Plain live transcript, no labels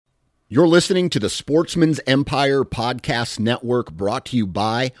You're listening to the Sportsman's Empire Podcast Network, brought to you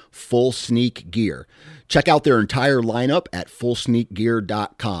by Full Sneak Gear. Check out their entire lineup at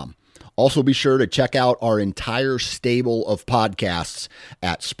fullsneakgear.com. Also be sure to check out our entire stable of podcasts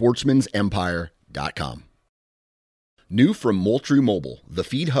at sportsmansempire.com. New from Moultrie Mobile, the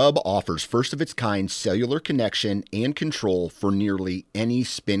Feed Hub offers first-of-its-kind cellular connection and control for nearly any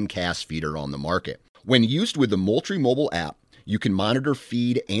spin cast feeder on the market. When used with the Moultrie Mobile app, you can monitor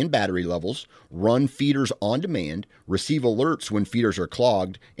feed and battery levels, run feeders on demand, receive alerts when feeders are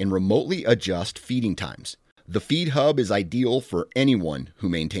clogged, and remotely adjust feeding times. The Feed Hub is ideal for anyone who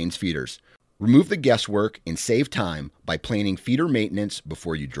maintains feeders. Remove the guesswork and save time by planning feeder maintenance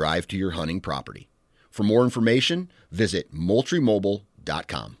before you drive to your hunting property. For more information, visit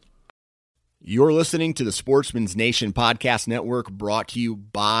MoultrieMobile.com. You're listening to the Sportsman's Nation Podcast Network, brought to you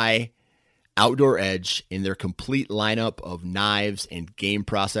by Outdoor Edge in their complete lineup of knives and game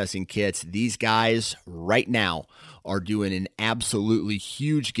processing kits. These guys right now are doing an absolutely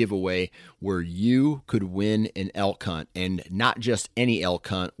huge giveaway where you could win an elk hunt, and not just any elk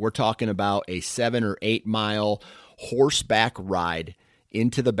hunt. We're talking about a 7 or 8 mile horseback ride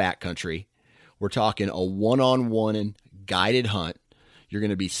into the backcountry. We're talking a one-on-one guided hunt. You're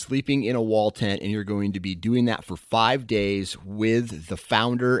going to be sleeping in a wall tent, and you're going to be doing that for 5 days with the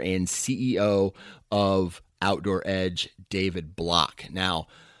founder and CEO of Outdoor Edge, David Block. Now,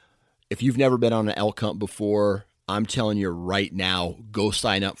 if you've never been on an elk hunt before, I'm telling you right now, go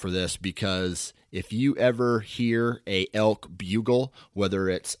sign up for this, because if you ever hear a elk bugle, whether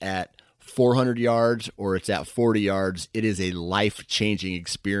it's at 400 yards or it's at 40 yards, it is a life-changing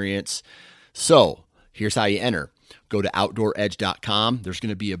experience. So here's how you enter. Go to OutdoorEdge.com. There's going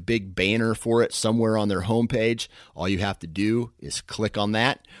to be a big banner for it somewhere on their homepage. All you have to do is click on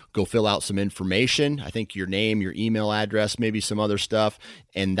that, go fill out some information. I think your name, your email address, maybe some other stuff,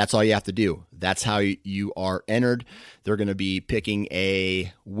 and that's all you have to do. That's how you are entered. They're going to be picking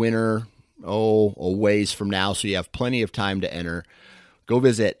a winner, a ways from now, so you have plenty of time to enter. Go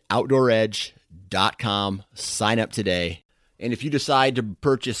visit OutdoorEdge.com, sign up today. And if you decide to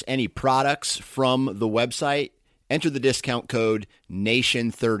purchase any products from the website, enter the discount code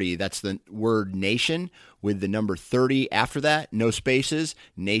NATION30. That's the word NATION with the number 30 after that, no spaces,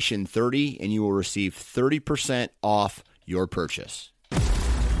 NATION30, and you will receive 30% off your purchase.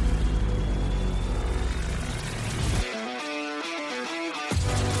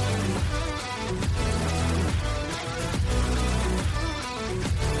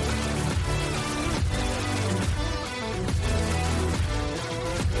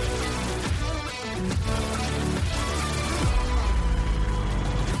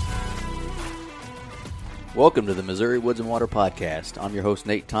 Welcome to the Missouri Woods and Water Podcast. I'm your host,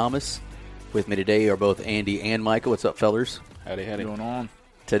 Nate Thomas. With me today are both Andy and Micah. What's up, fellers? Howdy. What's going on?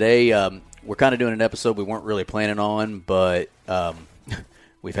 Today, we're kind of doing an episode we weren't really planning on, but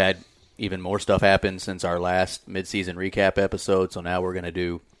we've had even more stuff happen since our last mid-season recap episode, so now we're going to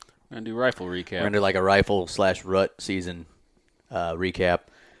do rifle recap. We're going to do like a rifle/rut season recap.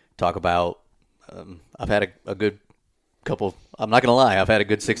 Talk about, I've had a good couple, I'm not going to lie, I've had a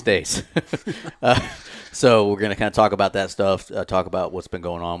good 6 days. So we're going to kind of talk about that stuff, talk about what's been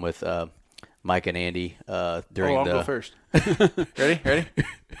going on with Mike and Andy during I'll go first. Ready?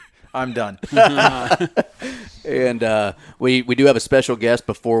 I'm done. And we do have a special guest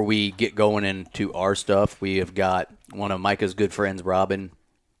before we get going into our stuff. We have got one of Micah's good friends, Robin.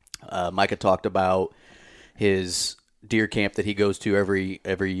 Micah talked about his deer camp that he goes to every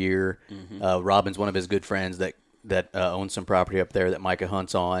year. Mm-hmm. Robin's one of his good friends that owns some property up there that Micah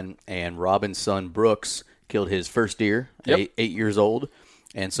hunts on, and Robin's son Brooks killed his first deer, yep. 8 years old,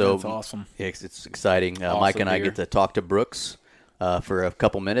 and so that's awesome. It's exciting. Awesome Mike and I deer. get to talk to Brooks for a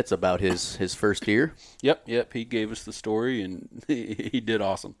couple minutes about his first deer. Yep. He gave us the story, and he did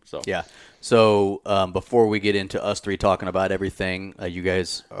awesome. So yeah. So before we get into us three talking about everything,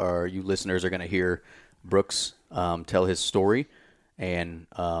 you listeners are going to hear Brooks tell his story, and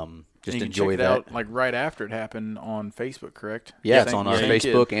just you enjoy check it that. out, like right after it happened on Facebook, correct? Yeah, it's on our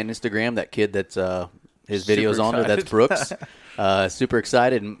Facebook and Instagram. That kid that's his video's on there, that's Brooks. Super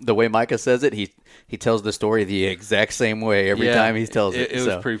excited. And the way Micah says it, he tells the story the exact same way every time he tells it. It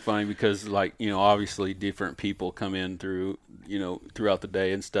was pretty funny because, obviously different people come in throughout the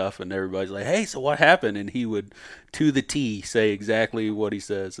day and stuff, and everybody's like, hey, so what happened? And he would, to the T, say exactly what he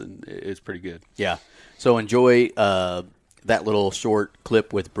says, and it's pretty good. Yeah. So enjoy that little short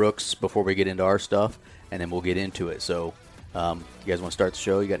clip with Brooks before we get into our stuff, and then we'll get into it. So you guys want to start the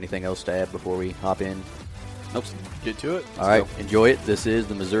show? You got anything else to add before we hop in? Nope. Get to it. All right. Enjoy it. This is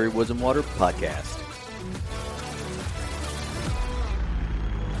the Missouri Woods and Water Podcast.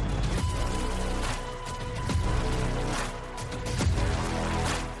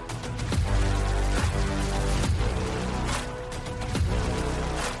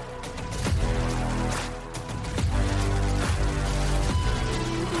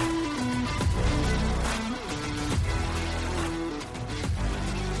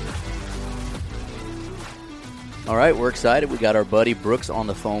 All right, we're excited. We got our buddy Brooks on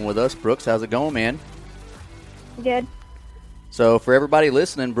the phone with us. Brooks, how's it going, man? Good. So for everybody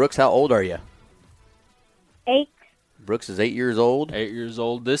listening, Brooks, how old are you? 8. Brooks is 8 years old. 8 years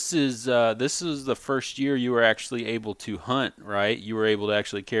old. This is the first year you were actually able to hunt, right? You were able to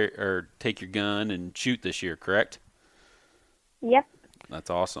actually carry or take your gun and shoot this year, correct? Yep. That's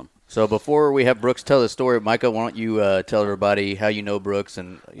awesome. So before we have Brooks tell the story, Micah, why don't you tell everybody how you know Brooks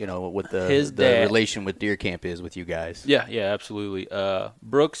and what the dad. relation with Deer Camp is with you guys? Yeah, absolutely.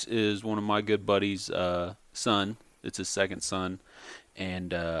 Brooks is one of my good buddies' son. It's his second son,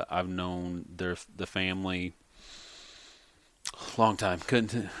 and I've known the family a long time.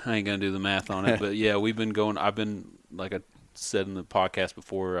 I ain't gonna do the math on it, but yeah, we've been going. I've been, like I said in the podcast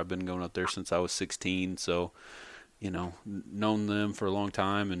before, I've been going up there since I was 16. So, known them for a long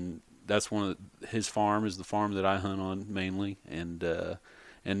time, and that's his farm is the farm that I hunt on mainly,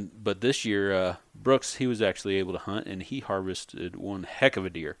 but this year Brooks, he was actually able to hunt, and he harvested one heck of a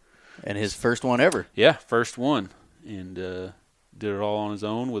deer, And his first one ever. yeah, first one, and did it all on his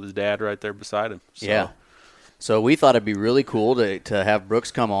own with his dad right there beside him. So, Yeah. So we thought it'd be really cool to have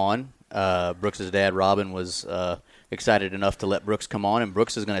Brooks come on. Brooks' dad, Robin, was excited enough to let Brooks come on, and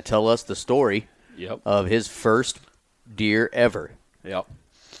Brooks is going to tell us the story Yep. of his first deer ever. Yep.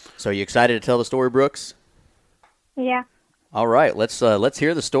 So you excited to tell the story, Brooks? Yeah. All right, let's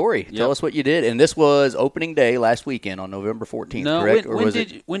hear the story. Yep. Tell us what you did. And this was opening day last weekend on November 14th, No, correct?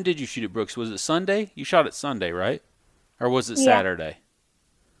 when did you shoot it, Brooks? Was it Sunday? You shot it Sunday, right? Or was it Yeah. Saturday?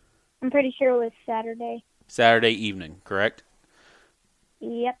 I'm pretty sure it was Saturday. Saturday evening, correct?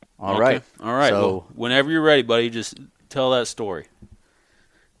 Yep. All right. Okay. All right. So, Well, whenever you're ready, buddy, just tell that story.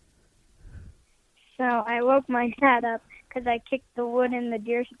 So I woke my dad up because I kicked the wood in the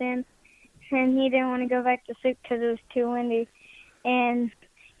deer stand, and he didn't want to go back to sleep because it was too windy. And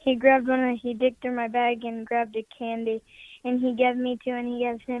he grabbed he digged through my bag and grabbed a candy, and he gave me two, and he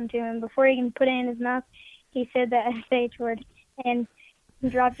gave him two. And before he can put it in his mouth, he said the SH word, and he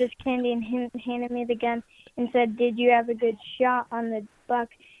dropped his candy and handed me the gun and said, "Did you have a good shot on the buck?"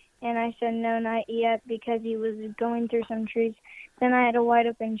 And I said, "No, not yet," because he was going through some trees. Then I had a wide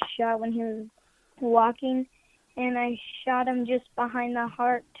open shot when he was walking, and I shot him just behind the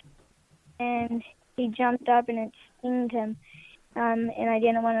heart, and he jumped up and it stinged him. And I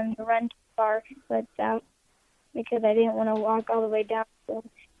didn't want him to run too far because I didn't want to walk all the way down.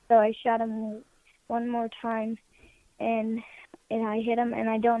 So I shot him one more time, and I hit him. And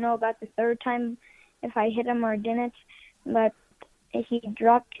I don't know about the third time if I hit him or didn't, but he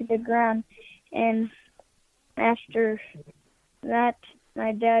dropped to the ground. And after that,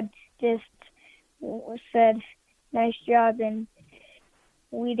 my dad just said, "Nice job," and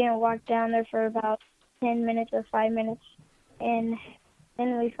we didn't walk down there for about 10 minutes or 5 minutes. And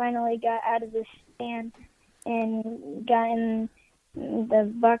then we finally got out of the stand and got in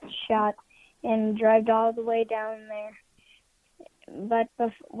the buck shot and drove all the way down there. But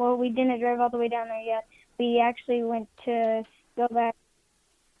we didn't drive all the way down there yet. We actually went to go back.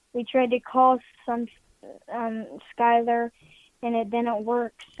 We tried to call some Skylar, and it didn't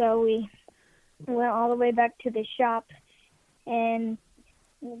work. So we went all the way back to the shop, and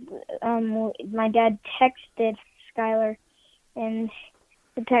my dad texted Skylar, and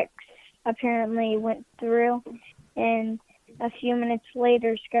the text apparently went through, and a few minutes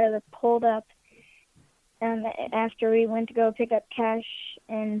later Skylar pulled up after we went to go pick up Cash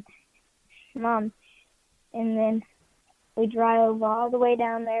and Mom, and then we drove all the way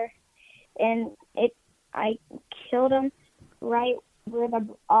down there, and I killed him right where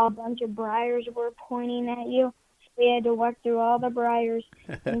a bunch of briars were pointing at you. We had to walk through all the briars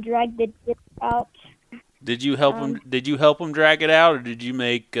and drag the deer out. Did you help him? Did you help him drag it out, or did you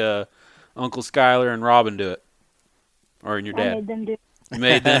make Uncle Skylar and Robin do it, or your dad? I made them do it. You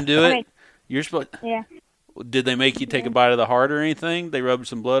made them do it. Right. You're supposed. Yeah. Did they make you take a bite of the heart or anything? They rubbed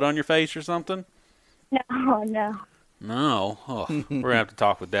some blood on your face or something? No, no. No. Oh, we're gonna have to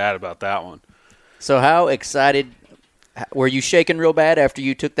talk with Dad about that one. so how excited were you? Shaking real bad after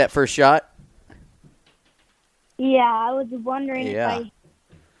you took that first shot? Yeah, I was wondering Yeah.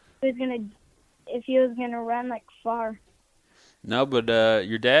 if he was gonna run like far. No, but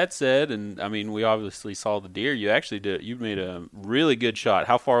your dad said, and I mean, we obviously saw the deer. You actually did. You made a really good shot.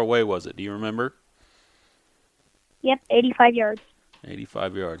 How far away was it? Do you remember? Yep, 85 yards.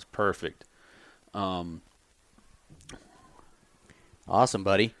 85 yards. Perfect. Awesome,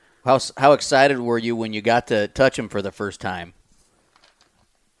 buddy. How excited were you when you got to touch him for the first time?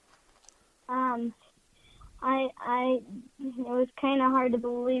 It was kind of hard to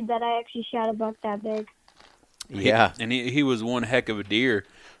believe that I actually shot a buck that big. Yeah. And he was one heck of a deer.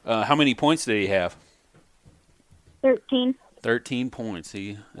 How many points did he have? 13. 13 points.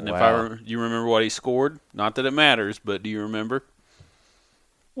 And Wow. do you remember what he scored? Not that it matters, but do you remember?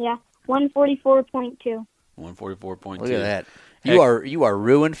 Yeah, 144.2. 144.2. Look at that. Heck. You are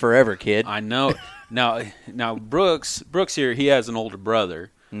ruined forever, kid. I know. Now Brooks here, he has an older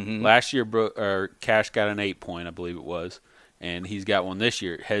brother. Mm-hmm. Last year, Cash got an 8-point, I believe it was, and he's got one this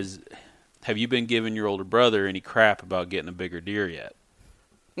year. Have you been giving your older brother any crap about getting a bigger deer yet?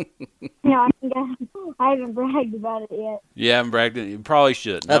 No, I haven't bragged about it yet. You haven't bragged. You probably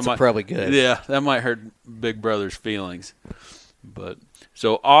should. That's probably good. Yeah, that might hurt Big Brother's feelings. But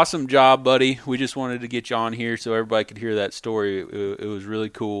so awesome job, buddy. We just wanted to get you on here so everybody could hear that story. It was really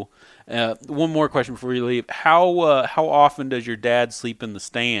cool. One more question before you leave: How often does your dad sleep in the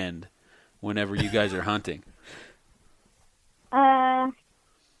stand whenever you guys are hunting?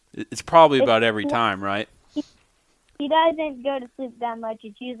 It's probably about every time, right? He doesn't go to sleep that much.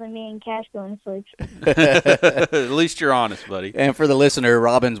 It's usually me and Cash going to sleep. At least you're honest, buddy. And for the listener,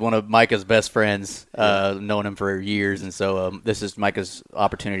 Robin's one of Micah's best friends, known him for years, and so this is Micah's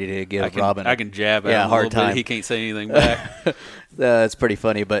opportunity to give Robin. I can jab at him a hard little time. bit. He can't say anything back. It's pretty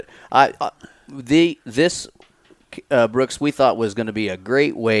funny, but Brooks, we thought was going to be a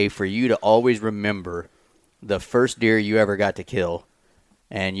great way for you to always remember the first deer you ever got to kill.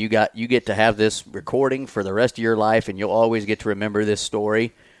 And you get to have this recording for the rest of your life, and you'll always get to remember this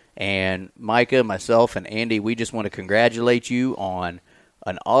story. And Micah, myself, and Andy, we just want to congratulate you on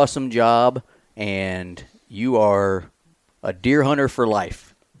an awesome job, and you are a deer hunter for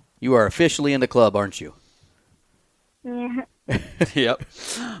life. You are officially in the club, aren't you? Yeah. Yep.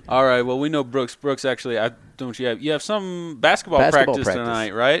 All right. Well, we know Brooks. Brooks, actually, you have some basketball practice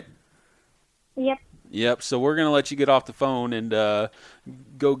tonight, right? Yep. Yep. So we're gonna let you get off the phone and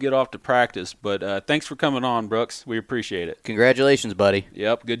go get off to practice. But thanks for coming on, Brooks. We appreciate it. Congratulations, buddy.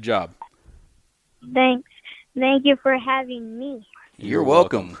 Yep. Good job. Thanks. Thank you for having me. You're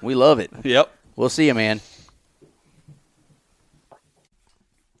welcome. We love it. Yep. We'll see you, man.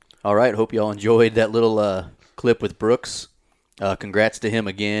 All right. Hope you all enjoyed that little clip with Brooks. Congrats to him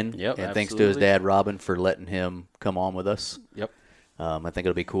again. Yep. And thanks to his dad, Robin, for letting him come on with us. Yep. I think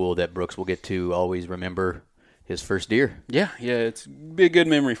it'll be cool that Brooks will get to always remember his first deer. Yeah. It's be a good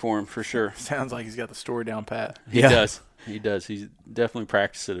memory for him for sure. Sounds like he's got the story down pat. He does. He does. He's definitely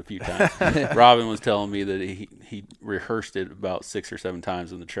practiced it a few times. Robin was telling me that he rehearsed it about 6 or 7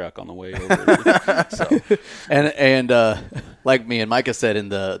 times in the truck on the way over. So. And like me and Micah said in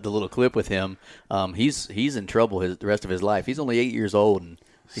the little clip with him, he's in trouble the rest of his life. He's only 8 years old, and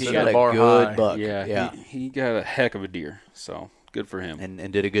he's Set got the a bar good high. buck. Yeah. He got a heck of a deer. So good for him.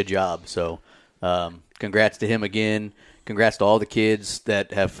 And did a good job. So congrats to him again. Congrats to all the kids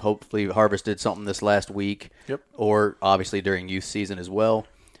that have hopefully harvested something this last week. Yep. Or obviously during youth season as well.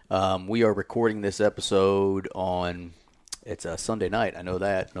 We are recording this episode on it's a Sunday night. I know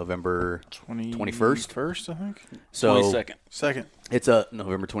that, November 21st. First, I think. So 22nd. Second. It's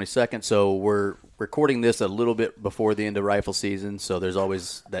November 22nd. So we're recording this a little bit before the end of rifle season. So there's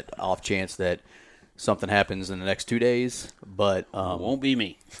always that off chance that something happens in the next 2 days. But Won't be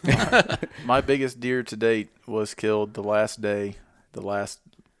me. My biggest deer to date was killed the last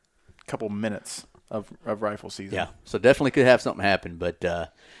couple minutes of rifle season. yeah, so definitely could have something happen.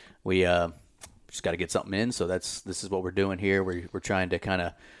 But we just got to get something in. So this is what we're doing here. We're trying to kind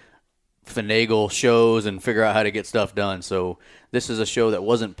of finagle shows and figure out how to get stuff done. So this is a show that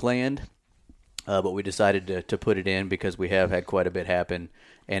wasn't planned, but we decided to put it in because we have had quite a bit happen,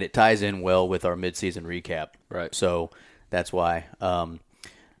 and it ties in well with our mid-season recap. Right. So that's why.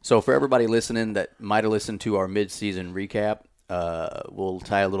 So for everybody listening that might have listened to our mid-season recap, we'll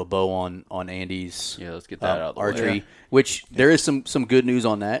tie a little bow on Andy's Let's get that out of the way. archery, which there is some good news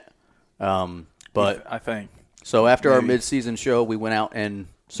on that. But I think so after our maybe. mid-season show, we went out and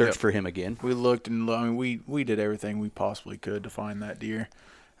searched for him again. we looked and we did everything we possibly could to find that deer.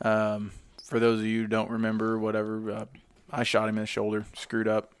 For those of you who don't remember, whatever, I shot him in the shoulder, screwed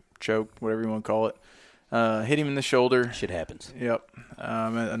up, choked, whatever you want to call it. Hit him in the shoulder. Shit happens. Yep.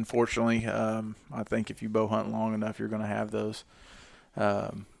 And unfortunately, I think if you bow hunt long enough, you're going to have those.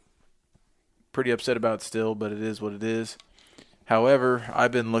 Pretty upset about it still, but it is what it is. However,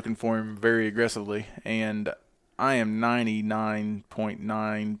 I've been looking for him very aggressively, and I am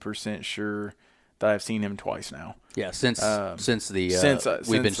 99.9% sure that I've seen him twice now. Yeah, since we've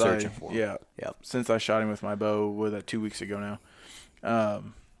been searching for him. Yeah. Yep. Since I shot him with my bow, was that 2 weeks ago now?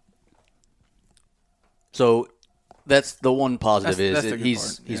 So that's the one positive That's the is good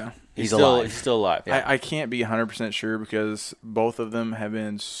he's part, yeah. he's alive. He's still alive. I can't be 100% sure because both of them have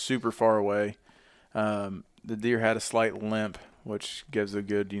been super far away. The deer had a slight limp, which gives a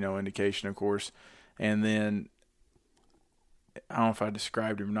good, indication, of course. And then I don't know if I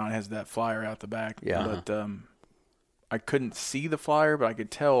described him or not. It has that flyer out the back. Yeah. But I couldn't see the flyer, but I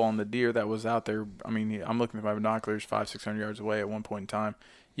could tell on the deer that was out there. I mean, I'm looking at my binoculars 500-600 yards away at one point in time.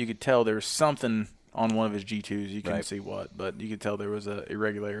 You could tell there was something on one of his G2s. You couldn't see what, but you could tell there was a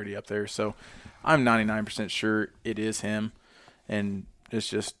irregularity up there. So I'm 99% sure it is him, and it's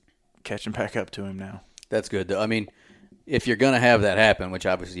just catching back up to him now. That's good, though. I mean, if you're going to have that happen, which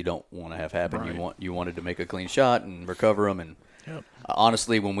obviously you don't want to have happen, Right. you wanted to make a clean shot and recover them. And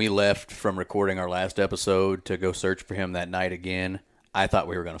honestly, when we left from recording our last episode to go search for him that night again, I thought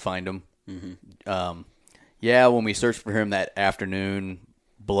we were going to find him. Mm-hmm. When we searched for him that afternoon,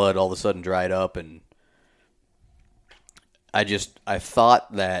 blood all of a sudden dried up, and I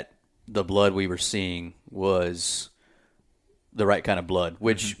thought that the blood we were seeing was the right kind of blood,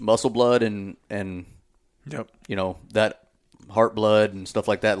 which muscle blood and that heart blood and stuff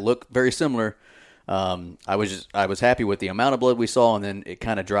like that look very similar. I was happy with the amount of blood we saw, and then it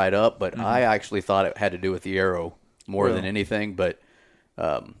kind of dried up, but I actually thought it had to do with the arrow more than anything. But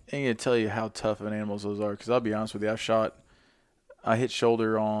I ain't gonna tell you how tough of animals those are, because I'll be honest with you, I hit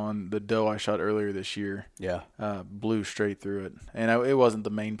shoulder on the doe I shot earlier this year. Yeah. Blew straight through it, and it wasn't the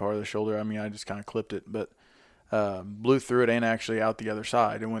main part of the shoulder. I mean, I just kind of clipped it, but blew through it and actually out the other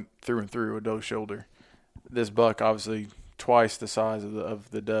side and went through and through a doe's shoulder. This buck, obviously, twice the size of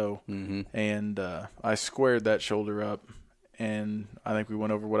the doe, and I squared that shoulder up, and I think we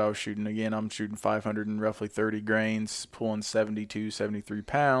went over what I was shooting. Again, I'm shooting 500 and roughly 30 grains, pulling 72, 73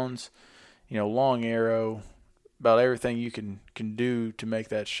 pounds. Long arrow. About everything you can do to make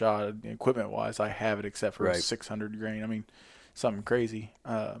that shot, equipment wise, I have it except for a 600 grain. I mean, something crazy.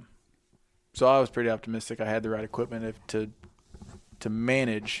 So I was pretty optimistic I had the right equipment to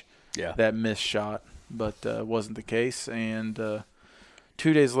manage that missed shot, but wasn't the case. And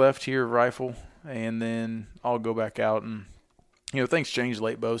 2 days left here, rifle, and then I'll go back out, and things change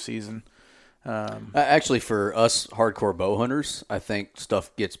late bow season. Actually, for us hardcore bow hunters, I think stuff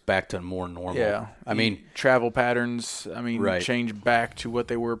gets back to more normal. Yeah. I mean, travel patterns, change back to what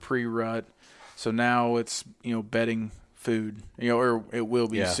they were pre-rut. So now it's, bedding food, or it will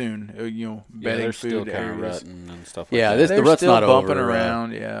be soon, bedding they're food still kind of areas. rutting and stuff like that. the rut's still not bumping over.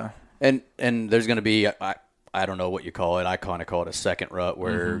 around, And there's going to be, I don't know what you call it. I kind of call it a second rut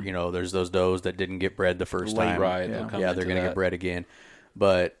where, there's those does that didn't get bred the first time. Right. They're going to get bred again.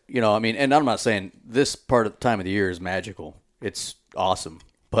 But, and I'm not saying this part of the time of the year is magical. It's awesome.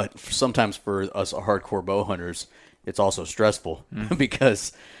 But sometimes for us hardcore bow hunters, it's also stressful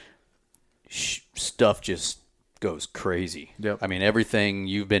because stuff just goes crazy. Yep. I mean, everything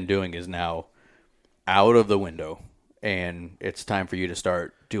you've been doing is now out of the window, and it's time for you to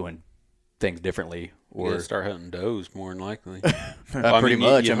start doing things differently. Or start hunting does more than likely. Pretty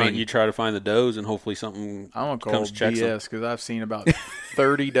much. You try to find the does, and hopefully something I'm going to call comes checks them. BS because I've seen about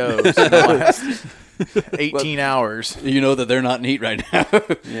 30 does in the last 18 hours. you know that they're not neat right now.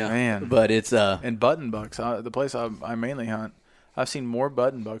 Yeah. Man. But it's And button bucks, the place I mainly hunt, I've seen more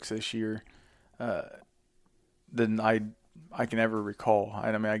button bucks this year than I can ever recall.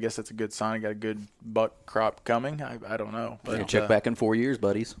 I mean, I guess that's a good sign. I got a good buck crop coming. I don't know. But you check back in 4 years,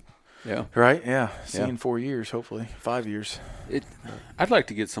 buddies. Yeah. Right? Yeah. See in 4 years, hopefully. 5 years. I'd like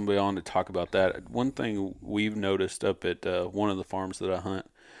to get somebody on to talk about that. One thing we've noticed up at one of the farms that I hunt,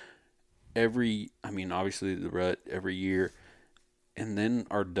 obviously the rut every year, and then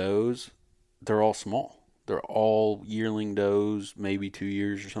our does, they're all small. They're all yearling does, maybe 2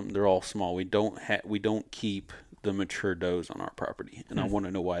 years or something. They're all small. We don't keep the mature does on our property, and I want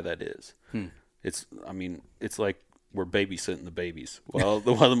to know why that is. It's like we're babysitting the babies while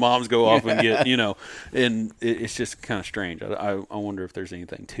the moms go off and get, and it's just kind of strange. I wonder if there's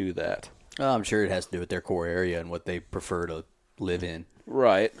anything to that. I'm sure it has to do with their core area and what they prefer to live in.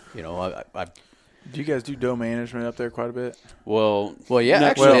 Right. Do you guys do doe management up there quite a bit? Well,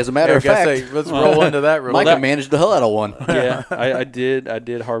 as a matter of fact, let's roll into that real quick. Micah managed the hell out of one. Yeah, I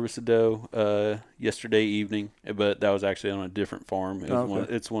did harvest a doe yesterday evening, but that was actually on a different farm.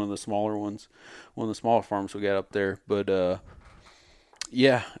 It's one of the smaller ones, one of the smaller farms we got up there. But as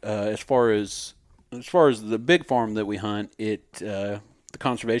far as the big farm that we hunt, the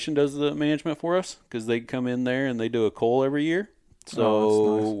conservation does the management for us because they come in there and they do a cull every year.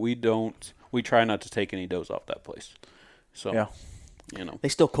 So nice. We try not to take any does off that place. So yeah. They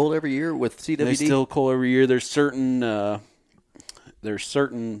still cull every year with CWD? They still cull every year. There's certain,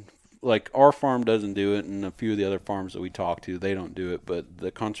 like our farm doesn't do it, and a few of the other farms that we talk to, they don't do it, but the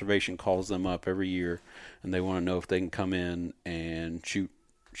conservation calls them up every year, and they want to know if they can come in and shoot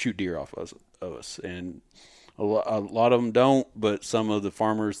deer off of us. And A lot of them don't, but some of the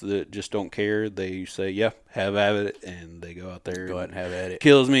farmers that just don't care, they say, yeah, have at it, and they go out there Go out and have at it.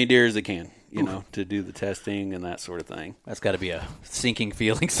 kill as many deer as they can, you know, to do the testing and that sort of thing. That's got to be a sinking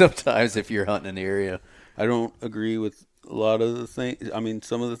feeling sometimes if you're hunting in the area. I don't agree with a lot of the things. I mean,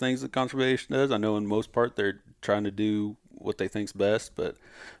 some of the things that conservation does, I know in most part they're trying to do what they think's best, but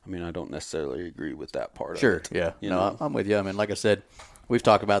I mean, I don't necessarily agree with that part Sure, of it. yeah. You No, know? I'm with you. I mean, like I said, we've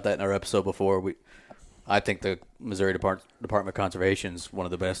talked about that in our episode before. I think the Missouri Department of Conservation is one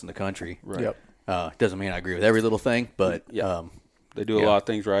of the best in the country. Right. Yep. Doesn't mean I agree with every little thing, but Yeah. They do a yeah. lot of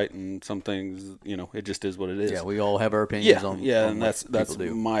things right, and some things, you know, it just is what it is. yeah, we all have our opinions on and what that's people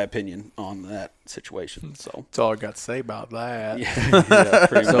do. my opinion on that situation. So, That's all I got to say about that. yeah,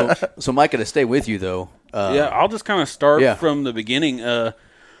 pretty much. So Micah, to stay with you though, Yeah, I'll just kind of start yeah. from the beginning.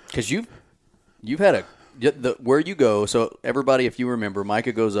 because you've had where you go. So everybody, if you remember,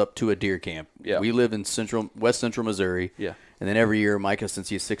 Micah goes up to a deer camp. Yeah. We live in West Central Missouri. Yeah. And then every year, Micah, since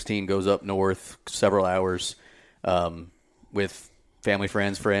he's 16, goes up north several hours with family,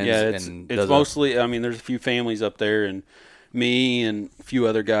 friends. Yeah, it's does mostly. I mean, there's a few families up there, and me and a few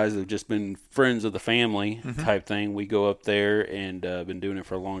other guys that have just been friends of the family type thing. We go up there and been doing it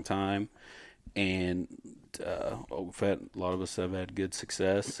for a long time, and a lot of us have had good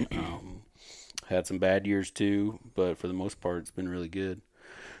success. Had some bad years too, but for the most part, it's been really good.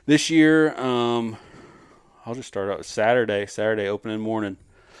 This year, I'll just start out with Saturday opening morning.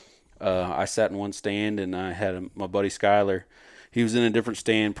 I sat in one stand, and I had my buddy Skyler. He was in a different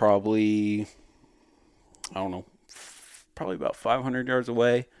stand, probably, I don't know, probably about 500 yards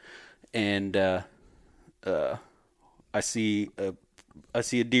away, and I see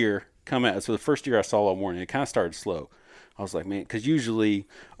a deer come out. So the first deer I saw all morning, it kind of started slow. I was like, man, because usually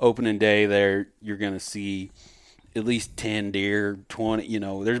opening day there, you're going to see at least 10 deer, 20, you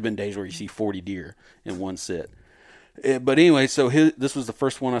know, there's been days where you see 40 deer in one sit. But anyway, so this was the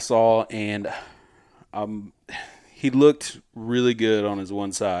first one I saw, and he looked really good on his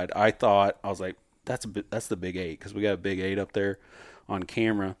one side. I was like, that's the big 8, because we got a big 8 up there on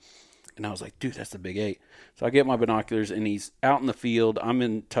camera. And I was like, dude, that's the big 8. So I get my binoculars, and he's out in the field.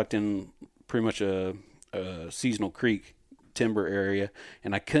 I'm tucked in pretty much a seasonal creek timber area,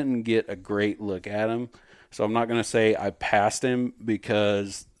 and I couldn't get a great look at him. So I'm not going to say I passed him,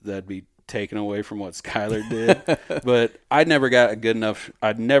 because that'd be taken away from what Skyler did. But I never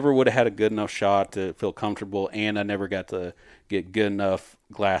would have had a good enough shot to feel comfortable, and I never got to get good enough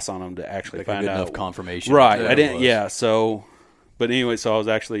glass on him to actually find out enough confirmation. Right. I didn't. Yeah. So, but anyway, so I was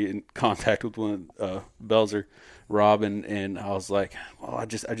actually in contact with one Belzer, Rob, and I was like, well, I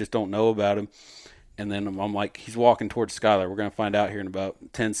just don't know about him. And then I'm like, he's walking towards Skyler. We're going to find out here in about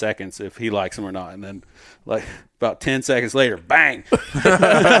 10 seconds if he likes him or not. And then, like, about 10 seconds later, bang!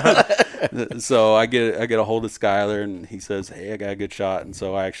 So I get a hold of Skyler, and he says, hey, I got a good shot. And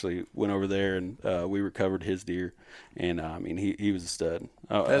so I actually went over there, and we recovered his deer. And, I mean, he was a stud.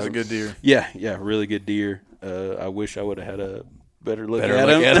 That's a good deer. Yeah, really good deer. I wish I would have had a better look at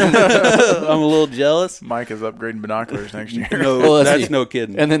him. I'm a little jealous. Mike is upgrading binoculars next year. No, Well, that's no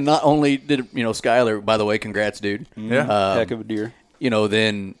kidding. And then not only did Skyler, by the way, congrats, dude. Yeah. Heck of a deer.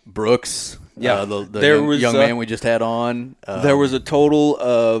 Then Brooks, Yeah. the young man we just had on. There was a total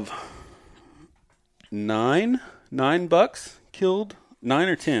of 9 bucks killed, 9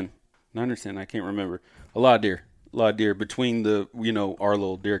 or 10, I can't remember. A lot of deer between the our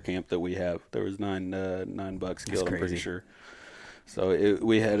little deer camp that we have. There was 9 bucks killed. I'm pretty sure. So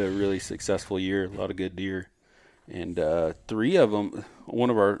we had a really successful year. A lot of good deer, and 3 of them. One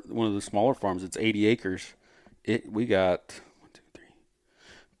of the smaller farms. It's 80 acres. We got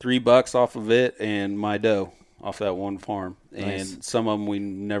 3 bucks off of it, and my doe off that one farm, Nice. and some of them we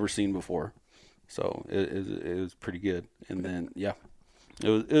never seen before. So it was pretty good. And then it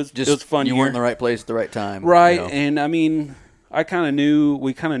was a fun You year. weren't in the right place at the right time, Right, and I mean, we kind of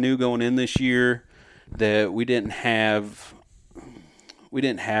knew going in this year that we didn't have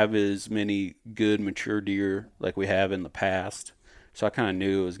as many good mature deer like we have in the past. So I kind of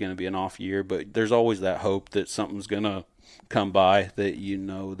knew it was going to be an off year, but there's always that hope that something's going to come by that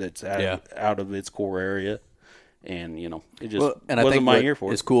that's out of its core area, and it just I wasn't think my what year for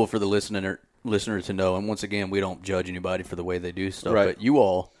it. It's cool for the listener to know, and once again, we don't judge anybody for the way they do stuff, Right. but you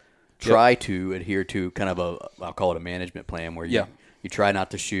all try to adhere to kind of I'll call it a management plan where you try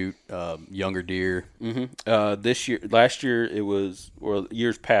not to shoot younger deer. Last year it was, or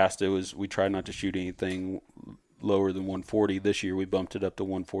years past it was, we tried not to shoot anything lower than 140. This year we bumped it up to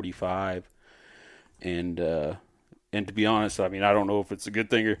 145, and to be honest, I mean, I don't know if it's a good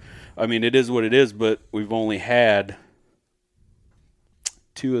thing or, I mean, it is what it is, but we've only had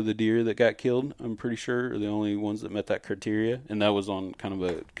two of the deer that got killed, I'm pretty sure, are the only ones that met that criteria, and that was on kind of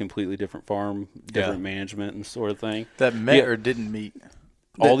a completely different farm, different management and sort of thing. That met or didn't meet?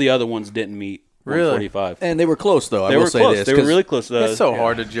 All the other ones didn't meet. Really? 145. And they were close, though. They I will were say close. this. They were 'cause really close. It's so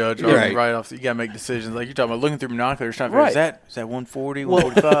hard to judge Right. right off. You got to make decisions. Like you're talking about looking through binoculars, trying to figure, Right. is that 140,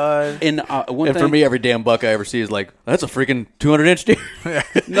 145? And one And thing, for me, every damn buck I ever see is like, that's a freaking 200-inch deer.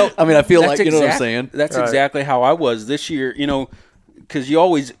 No, I mean, I feel like, that's you know what I'm exact- saying? That's Right. exactly how I was this year, because you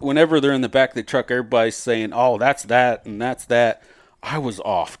always, whenever they're in the back of the truck, everybody's saying, oh, that's that and that's that. I was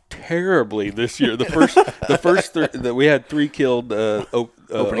off terribly this year. The first that we had 3 killed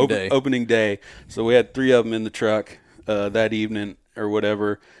opening day. So we had 3 of them in the truck that evening or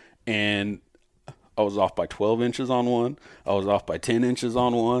whatever, and I was off by 12 inches on one. I was off by 10 inches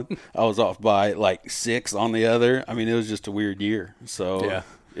on one. I was off by like 6 on the other. I mean, it was just a weird year. So Yeah.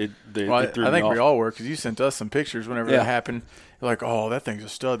 it Well, threw I me think off. we all were because you sent us some pictures whenever Yeah. that happened. You're like, oh, that thing's a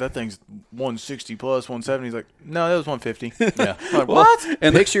stud. That thing's 160 plus 170. He's like, no, that was 150. Yeah. I'm like, What?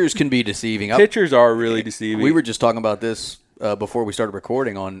 And pictures can be deceiving. Pictures are really deceiving. We were just talking about this before we started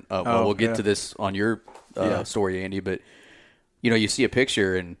recording on we'll get yeah. to this on your story, Andy, but you see a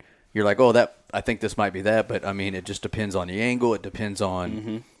picture and you're like, oh, that I think this might be that, but I mean, it just depends on the angle. It depends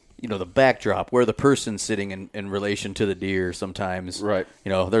on the backdrop, where the person's sitting in relation to the deer. Sometimes, Right.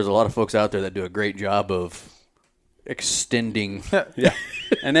 There's a lot of folks out there that do a great job of extending. Yeah,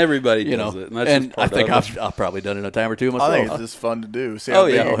 and everybody does it. And, that's just I part think of it. I've probably done it a time or two myself. I think it's just fun to do. See Oh, how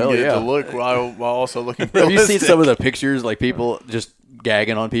big yeah. you Oh, can hell get it yeah. to look while also looking Have you realistic. seen some of the pictures, like people just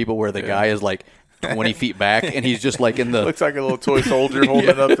gagging on people where the guy is like 20 feet back and he's just like in the. Looks like a little toy soldier holding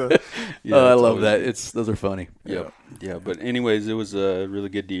up the. Yeah, I it's love always- that. Those are funny. Yeah. But anyways, it was a really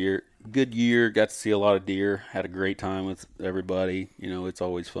good year. Good year. Got to see a lot of deer. Had a great time with everybody. It's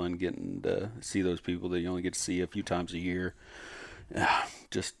always fun getting to see those people that you only get to see a few times a year.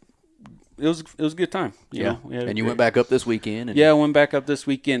 Just it was a good time. You know? We had a And you great- went back up this weekend. And Yeah, I went back up this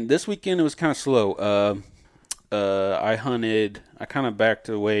weekend. This weekend it was kind of slow. I hunted. I kind of backed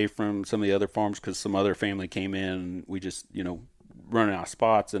away from some of the other farms because some other family came in. And we just, running out of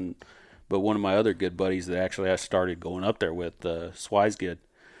spots. But one of my other good buddies that actually I started going up there with, Swisegood,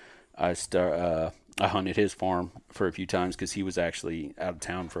 I hunted his farm for a few times because he was actually out of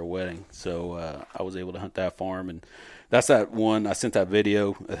town for a wedding. So I was able to hunt that farm, and that's that one. I sent that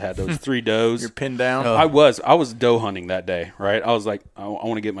video. It had those 3 does. You're pinned down. I was doe hunting that day, right? I was like, I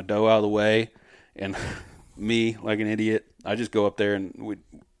want to get my doe out of the way, and me, like an idiot, I just go up there and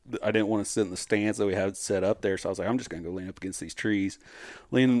I didn't want to sit in the stands that we had set up there, so I was like, I'm just gonna go lean up against these trees,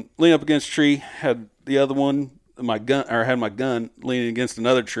 lean up against a tree. Had the other one, had my gun leaning against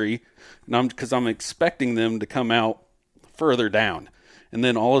another tree, and because I'm expecting them to come out further down, and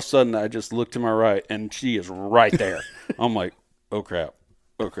then all of a sudden I just look to my right and she is right there. I'm like, oh crap,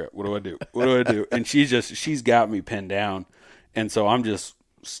 what do I do? And she's got me pinned down, and so I'm just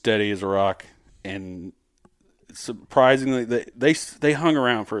steady as a rock. And surprisingly, they hung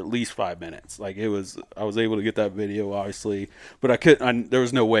around for at least 5 minutes. Like I was able to get that video, obviously, but there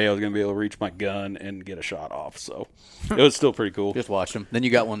was no way I was going to be able to reach my gun and get a shot off. So it was still pretty cool. just watched them. Then you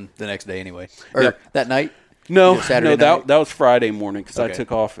got one the next day anyway. Or Yep. that night? No, Saturday that night? that was Friday morning because I Okay.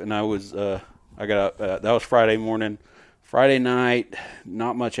 took off and I was I got up. That was Friday morning. Friday night,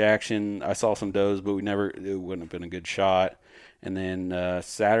 not much action. I saw some does, but it wouldn't have been a good shot. And then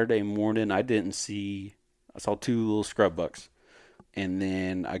Saturday morning, I saw 2 little scrub bucks, and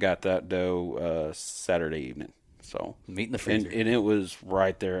then I got that doe Saturday evening. So Meat in the freezer. and it was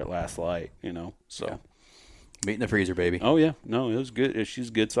right there at last light, So. Meat in the freezer, baby. Oh yeah, no, it was good. She's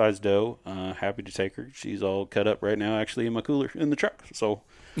a good sized doe. Happy to take her. She's all cut up right now, actually, in my cooler in the truck. So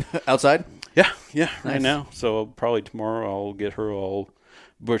Outside? yeah, right Nice. now. So probably tomorrow I'll get her all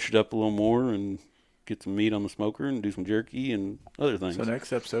butchered up a little more and get some meat on the smoker and do some jerky and other things. So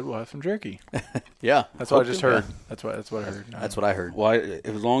next episode we'll have some jerky. Yeah. That's what I just heard. Yeah. That's what I heard. That's what I heard. Well,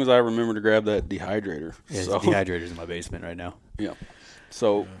 as long as I remember to grab that dehydrator. Yeah, So, the dehydrator's in my basement right now. yeah.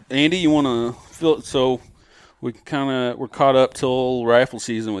 So Andy, you want to fill? So we're caught up till rifle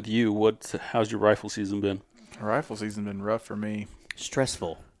season with you. How's your rifle season been? Rifle season's been rough for me.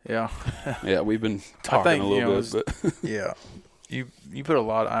 Stressful. Yeah. Yeah, we've been talking think, a little bit, but Yeah. You put a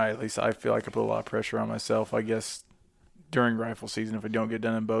lot. At least I feel like I put a lot of pressure on myself. I guess during rifle season, if we don't get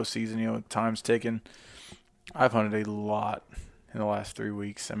done in bow season, time's ticking. I've hunted a lot in the last 3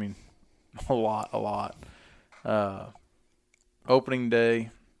 weeks. I mean, a lot. Opening day.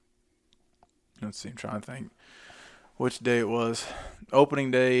 Let's see. I'm trying to think which day it was.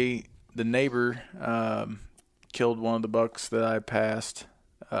 Opening day, the neighbor killed one of the bucks that I passed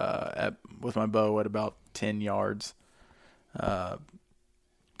with my bow at about 10 yards.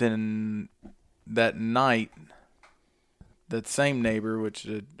 then that night, that same neighbor, which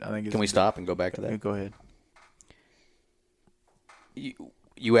I think is. Can we stop and go back to that? Go ahead.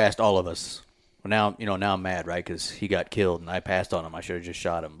 You asked all of us. Well, now I'm mad, right? Because he got killed and I passed on him. I should have just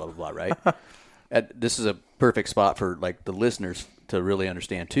shot him. Blah blah blah. Right. This is a perfect spot for like the listeners to really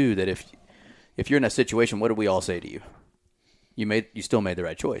understand too that if you're in that situation, what do we all say to you? You still made the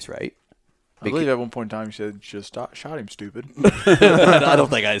right choice, right? I believe at one point in time you said, just shot him, stupid. I don't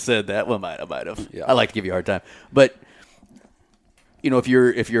think I said that. Well, I might have. Yeah. I like to give you a hard time. But, if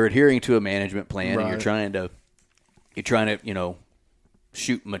you're adhering to a management plan and you're trying to,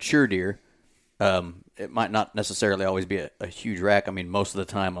 shoot mature deer, it might not necessarily always be a huge rack. I mean, most of the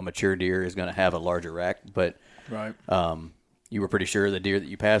time a mature deer is going to have a larger rack. But you were pretty sure the deer that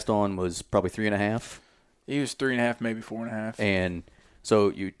you passed on was probably 3.5? He was 3.5, maybe 4.5. And so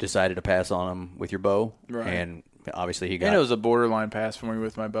you decided to pass on him with your bow, right? And obviously he got. And it was a borderline pass for me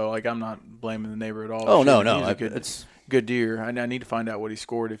with my bow. Like I'm not blaming the neighbor at all. Oh no, it's good deer. I need to find out what he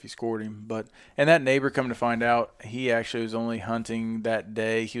scored if he scored him. And that neighbor, come to find out, he actually was only hunting that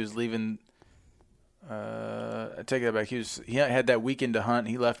day. He was leaving. I take that back. He had that weekend to hunt.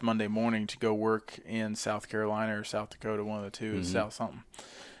 He left Monday morning to go work in South Carolina or South Dakota, one of the two, mm-hmm. South something.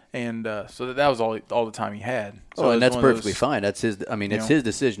 And so that was all the time he had. So and that's perfectly fine. That's his. I mean, it's his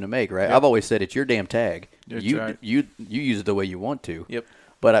decision to make, right? Yep. I've always said it's your damn tag. That's you right. you use it the way you want to. Yep.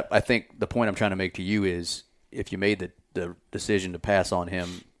 But I think the point I'm trying to make to you is, if you made the decision to pass on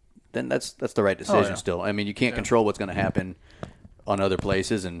him, then that's the right decision. Still, I mean, you can't control what's going to happen on other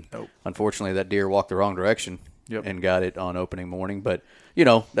places, and unfortunately, that deer walked the wrong direction and got it on opening morning. But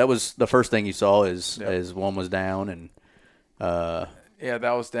that was the first thing you saw is one was down and. Yeah,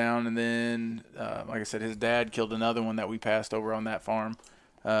 that was down, and then, like I said, his dad killed another one that we passed over on that farm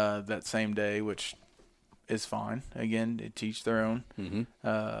that same day, which is fine. Again, they teach their own.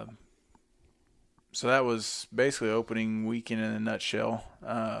 Mm-hmm. So that was basically opening weekend in a nutshell.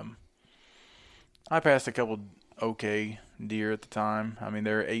 I passed a couple okay deer at the time. I mean,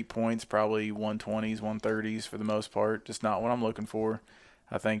 they're 8 points, probably 120s, 130s for the most part. Just not what I'm looking for.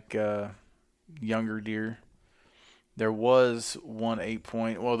 I think younger deer. There was one 8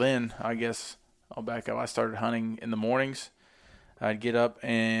 point. Well, then I guess I'll back up. I started hunting in the mornings. I'd get up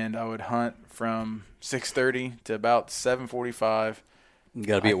and I would hunt from 6:30 to about 7:45. You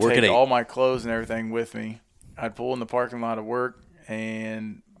got to be at work at 8. I'd take all my clothes and everything with me. I'd pull in the parking lot of work,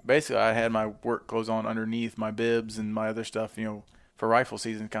 and basically I had my work clothes on underneath my bibs and my other stuff. For rifle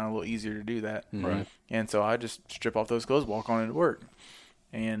season, it's kind of a little easier to do that. Mm-hmm. Right. And so I just strip off those clothes, walk on into work,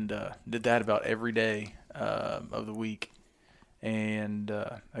 and did that about every day of the week, and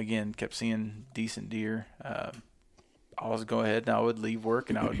again kept seeing decent deer. I was go ahead and I would leave work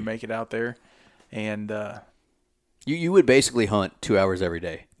and I would make it out there, and you would basically hunt 2 hours every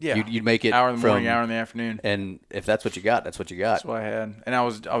day. Yeah, you'd make it hour in the morning, hour in the afternoon, and if that's what you got, that's what you got. That's what I had, and I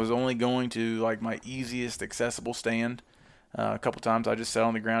was only going to like my easiest accessible stand. A couple times I just sat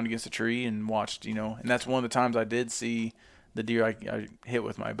on the ground against a tree and watched, and that's one of the times I did see the deer I hit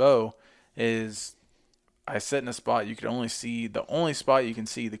with my bow. Is I sit in a spot you could only see, the only spot you can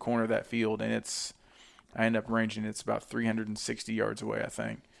see the corner of that field, and I end up ranging, it's about 360 yards away, I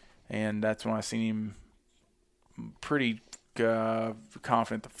think. And that's when I seen him pretty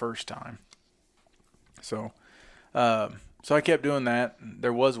confident the first time. So I kept doing that.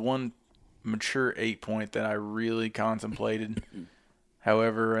 There was one mature 8 point that I really contemplated.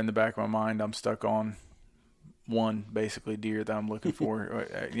 However, in the back of my mind, I'm stuck on one basically deer that I'm looking for.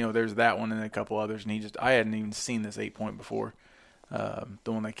 There's that one and a couple others, and I hadn't even seen this 8 point before. The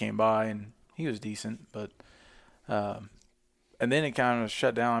one that came by, and he was decent, but and then it kind of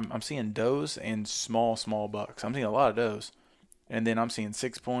shut down. I'm seeing does and small bucks. I'm seeing a lot of does, and then I'm seeing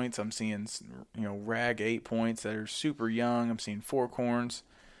 6 points. I'm seeing rag 8 points that are super young. I'm seeing forkhorns.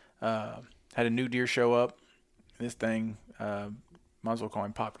 Had a new deer show up. This thing, might as well call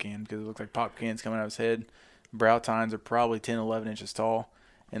him Pop Can because it looks like Pop Can's coming out of his head. Brow tines are probably 10, 11 inches tall.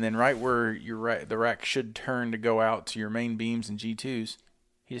 And then right where the rack should turn to go out to your main beams and G2s,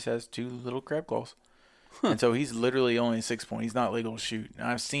 he just has 2 little crab claws. And so he's literally only a 6 point. He's not legal to shoot. And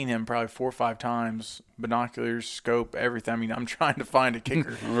I've seen him probably 4 or 5 times, binoculars, scope, everything. I mean, I'm trying to find a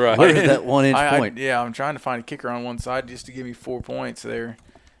kicker. Right. What is that 1 inch point? I'm trying to find a kicker on one side just to give me 4 points there.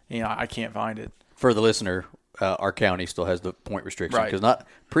 I can't find it. For the listener, our county still has the point restriction, right? Because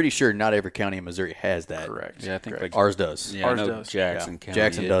pretty sure not every county in Missouri has that. Correct. Yeah, I think Correct. Ours does. Yeah, ours does. Jackson County.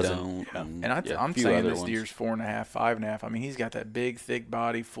 Jackson doesn't. Don't, and I'm saying this deer's 4.5, 5.5. I mean, he's got that big, thick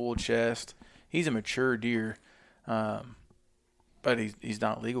body, full chest. He's a mature deer, but he's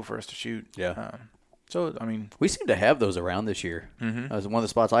not legal for us to shoot. Yeah. So, I mean, We seem to have those around this year. Mm-hmm. That was one of the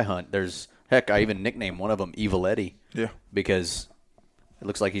spots I hunt. I even nicknamed one of them Evil Eddie. yeah. Because it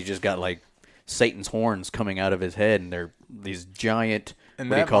looks like he's just got like Satan's horns coming out of his head, and they're these giant. And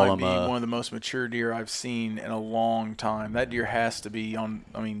what do you that call might them? be one of the most mature deer I've seen in a long time. That deer has to be on,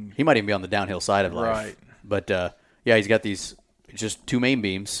 I mean, He might even be on the downhill side of life. Right. But yeah, he's got these just two main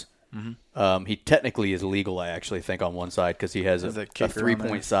beams. Mm-hmm. He technically is legal, I actually think, on one side because he has Has a that kicker on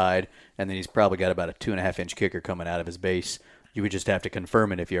 3-point there. side, and then he's probably got about a 2.5-inch kicker coming out of his base. You would just have to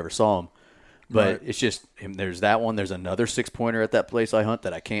confirm it if you ever saw him. But Right. it's just there's that one. There's another 6-pointer at that place I hunt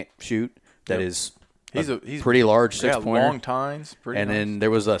that I can't shoot. That Yep. is He's a a pretty large yeah, 6-pointer. long tines. Pretty And nice. then there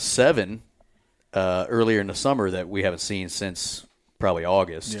was a 7 earlier in the summer that we haven't seen since probably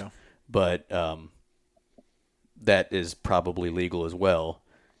August. Yeah. But that is probably legal as well.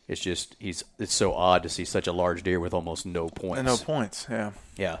 It's just it's so odd to see such a large deer with almost no points. And no points, yeah.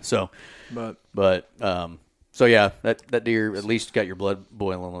 Yeah. So But so yeah, that deer at least got your blood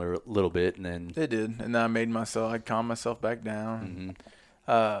boiling a little bit, and then it did. And then I calmed myself back down.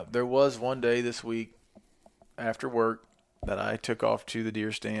 Mm-hmm. There was one day this week after work that I took off to the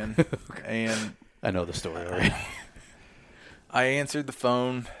deer stand, and I know the story already. I answered the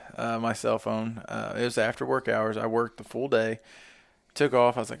phone, my cell phone. It was after work hours. I worked the full day. Took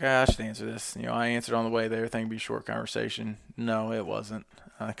off. I was like, I should answer this. I answered on the way there. Everything would be a short conversation. No, it wasn't.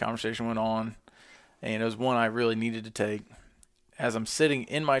 The conversation went on, and it was one I really needed to take. As I'm sitting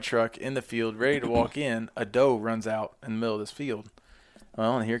in my truck in the field, ready to walk in, a doe runs out in the middle of this field.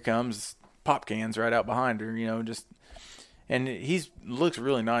 Well, and here comes pop cans right out behind her, and he looks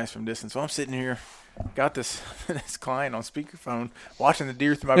really nice from distance. So I'm sitting here, got this this client on speakerphone, watching the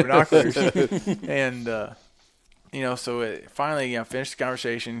deer through my binoculars, and so finally, finished the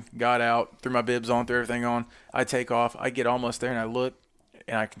conversation, got out, threw my bibs on, threw everything on. I take off. I get almost there, and I look,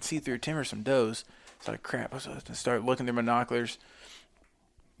 and I can see through timber some does. It's like, crap. So I start looking through binoculars.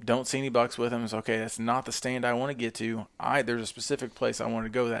 Don't see any bucks with them. It's okay. That's not the stand I want to get to. There's a specific place I wanted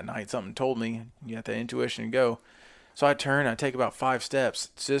to go that night. Something told me you got that intuition to go. So I turn. I take about 5 steps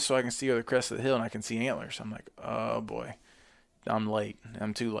just so I can see over the crest of the hill and I can see antlers. I'm like, oh boy, I'm late.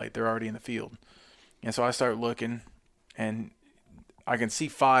 I'm too late. They're already in the field. And so I start looking, and I can see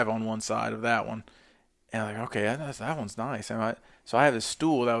 5 on one side of that one. And I'm like, okay, that one's nice. So I have this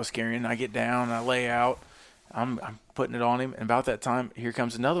stool that I was carrying. I get down, and I lay out. I'm putting it on him. And about that time, here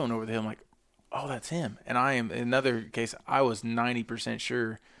comes another one over the hill. I'm like, oh, that's him. And I am, in another case, I was 90%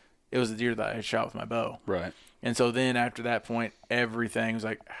 sure it was the deer that I had shot with my bow. Right. And so then after that point, everything was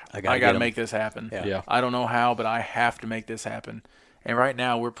like, I gotta got get to 'em. make this happen. Yeah. I don't know how, but I have to make this happen. And right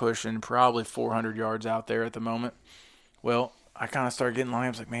now we're pushing probably 400 yards out there at the moment. Well, I kind of started getting lined. I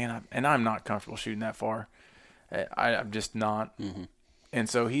was like, man, I'm not comfortable shooting that far. I'm just not. Mm-hmm. And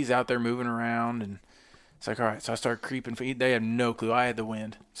so he's out there moving around, and it's like, all right. So I start creeping. They have no clue. I had the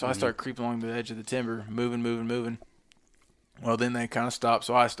wind. So I start creeping along the edge of the timber, moving. Well, then they kind of stop,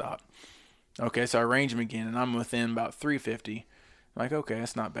 so I stop. Okay, so I range him again, and I'm within about 350. I'm like, okay,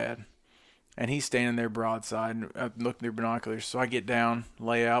 that's not bad. And he's standing there broadside, and I'm looking through binoculars. So I get down,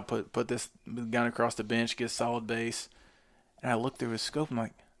 lay out, put this gun across the bench, get a solid base. And I look through his scope, and I'm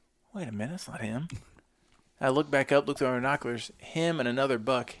like, wait a minute, that's not him. I look back up, look through my binoculars. Him and another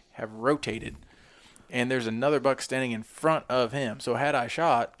buck have rotated, and there's another buck standing in front of him. So had I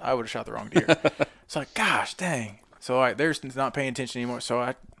shot, I would have shot the wrong deer. It's like, gosh, dang. So there's not paying attention anymore. So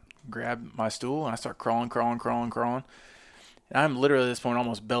I grab my stool, and I start crawling. And I'm literally at this point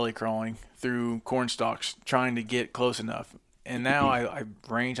almost belly crawling through corn stalks, trying to get close enough. And now I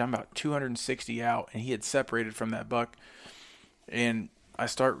range, I'm about 260 out, and he had separated from that buck. And I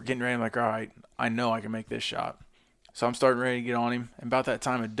start getting ready. I'm like, all right, I know I can make this shot. So I'm starting ready to get on him. And about that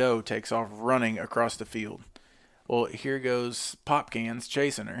time, a doe takes off running across the field. Well, here goes pop cans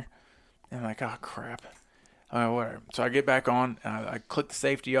chasing her. And I'm like, oh, crap. Whatever. So I get back on, and I click the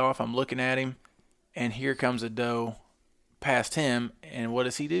safety off. I'm looking at him, and here comes a doe past him. And what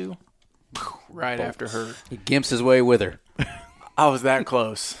does he do? Right after her. He gimps his way with her. I was that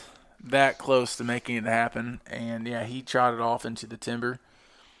close to making it happen. And, yeah, he trotted off into the timber.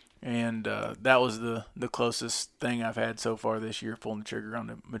 And that was the closest thing I've had so far this year, pulling the trigger on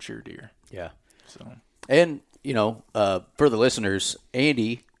a mature deer. Yeah. So, And, for the listeners,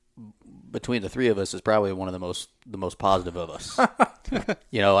 Andy, between the three of us, is probably one of the most positive of us.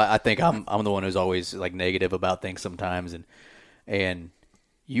 I think I'm the one who's always like negative about things sometimes, and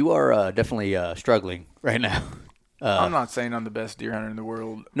you are definitely struggling right now. I'm not saying I'm the best deer hunter in the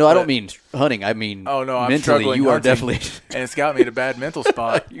world. No, I don't mean hunting. I mean, oh no, I'm mentally, struggling. you are hunting, definitely. and it's got me in a bad mental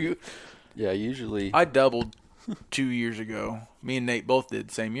spot. Yeah, usually. I doubled 2 years ago. Me and Nate both did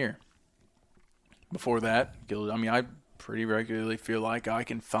the same year. Before that, I pretty regularly feel like I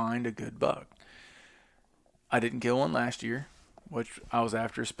can find a good buck. I didn't kill one last year, which I was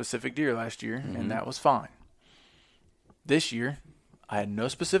after a specific deer last year, and that was fine. This year, I had no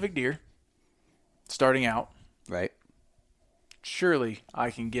specific deer starting out. Right. Surely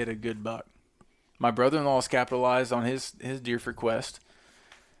I can get a good buck. My brother-in-law's capitalized on his deer for quest.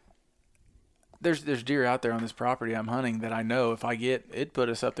 There's deer out there on this property I'm hunting that I know if I get, it'd put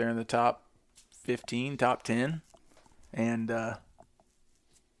us up there in the top 15, top 10. And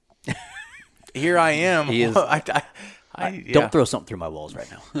here I am. He is. Don't throw something through my walls right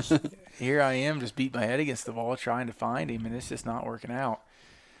now. Here I am, just beat my head against the wall trying to find him, and it's just not working out.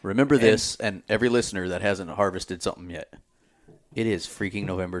 Remember this, and every listener that hasn't harvested something yet. It is freaking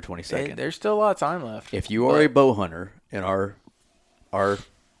November 22nd. There's still a lot of time left. If you are a bow hunter in our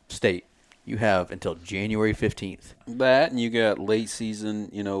state, you have until January 15th. That, and you got late season,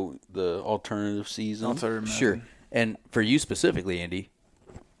 the alternative season. Sure. And for you specifically, Andy,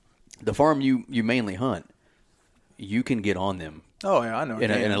 the farm you mainly hunt, you can get on them. Oh, yeah, I know.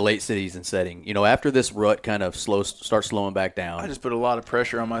 In a late season setting. After this rut kind of starts slowing back down. I just put a lot of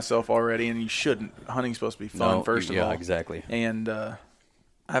pressure on myself already, and you shouldn't. Hunting's supposed to be fun, first of all. Yeah, exactly. And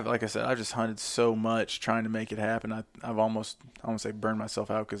like I said, I've just hunted so much trying to make it happen. I've almost, I won't say burned myself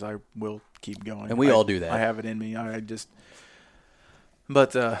out because I will keep going. And we all do that. I have it in me.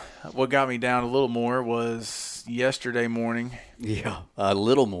 But what got me down a little more was yesterday morning. Yeah, a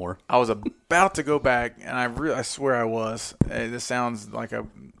little more. I was about to go back, and I swear I was. This sounds like a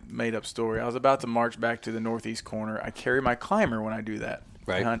made-up story. I was about to march back to the northeast corner. I carry my climber when I do that.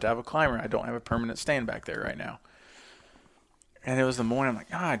 Right. I hunt to have a climber. I don't have a permanent stand back there right now. And it was the morning. I'm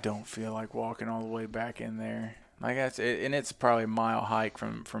like, I don't feel like walking all the way back in there. Like that's it, and it's probably a mile hike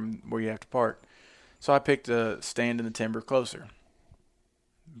from where you have to park. So I picked a stand in the timber closer.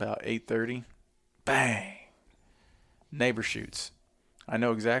 About 8:30, bang! Neighbor shoots. I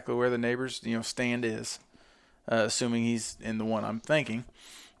know exactly where the neighbor's stand is, assuming he's in the one I'm thinking.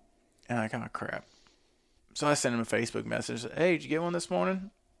 And I got crap. So I sent him a Facebook message. Hey, did you get one this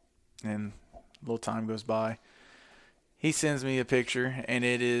morning? And a little time goes by. He sends me a picture, and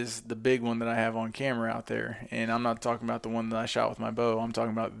it is the big one that I have on camera out there. And I'm not talking about the one that I shot with my bow. I'm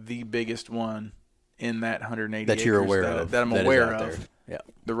talking about the biggest one in that 180 that you're acres aware of. That I'm aware of. There. Yeah.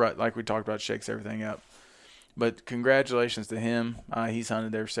 The rut, like we talked about, shakes everything up. But congratulations to him. He's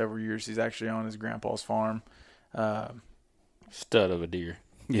hunted there for several years. He's actually on his grandpa's farm. Stud of a deer.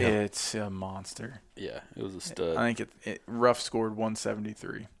 Yeah. It's a monster. Yeah, it was a stud. I think it rough scored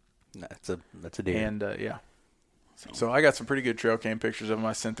 173. That's a deer. And yeah. So I got some pretty good trail cam pictures of him.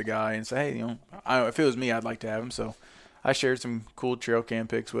 I sent the guy and said, hey, if it was me, I'd like to have him. So I shared some cool trail cam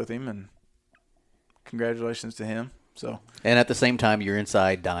pics with him, and congratulations to him. And at the same time, you're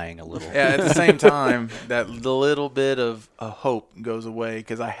inside dying a little. Yeah, at the same time, the little bit of hope goes away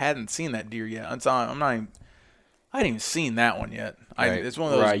because I hadn't seen that deer yet. I hadn't even seen that one yet. Right. It's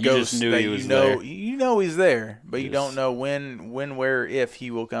one of those you ghosts just knew that he was there. You know he's there, but you don't know when, where, if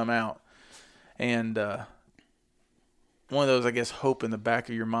he will come out. And one of those, I guess, hope in the back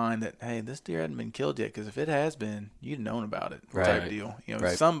of your mind that, hey, this deer hadn't been killed yet, because if it has been, you'd known about it, type deal.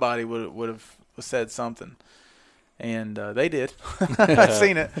 Right. Somebody would have said something. And they did. I've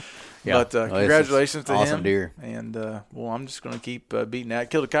seen it. Yeah. But congratulations to him. Awesome deer. And, I'm just going to keep beating that.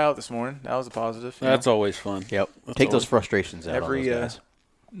 Killed a coyote this morning. That was a positive. That's always fun. Yep. Take those frustrations out on those guys.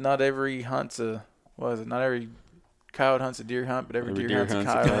 Not every hunt's not every coyote hunts a deer hunt, but every deer hunts a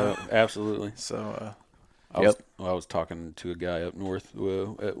coyote. Absolutely. So, I was talking to a guy up north. We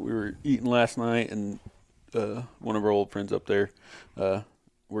were eating last night, and one of our old friends up there,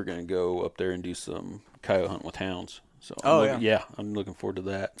 we're going to go up there and do some coyote hunt with hounds. So I'm looking forward to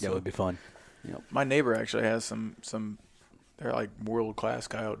that. Yeah, it would be fun. Yep. My neighbor actually has some they're like world-class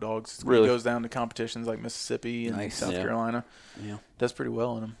coyote dogs. Really? He goes down to competitions like Mississippi and South Carolina. Yeah. Does pretty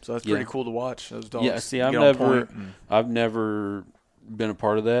well in them. So that's pretty cool to watch those dogs. Yeah, see, I've never been a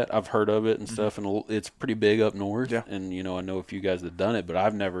part of that. I've heard of it and stuff, and it's pretty big up north. Yeah. And, I know a few guys that have done it, but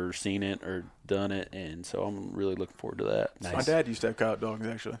I've never seen it or done it, and so I'm really looking forward to that. Nice. My dad used to have coyote dogs,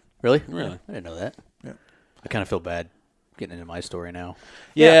 actually. Really? Really? I didn't know that. Yeah. I kind of feel bad getting into my story now.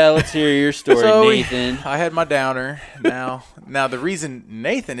 Yeah, let's hear your story, Nathan. I had my downer. Now the reason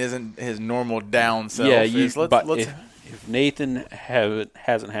Nathan isn't his normal down self is if Nathan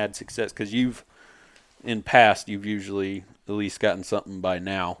hasn't had success, because in past you've usually at least gotten something by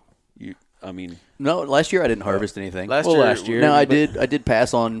now. No, last year I didn't harvest anything. Last year. No, I did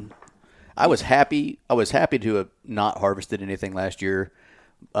pass on. I was happy to have not harvested anything last year,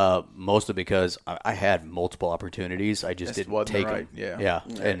 mostly because I had multiple opportunities. I just didn't wasn't take right, them. yeah.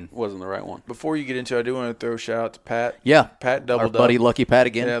 And It wasn't the right one. Before you get into it, I do want to throw a shout out to Pat. yeah, Pat our doubled buddy up. Lucky Pat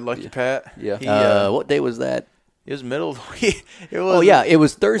again. Yeah, Lucky Pat. Yeah. He, What day was that? it was middle of the week. It was. Oh yeah, it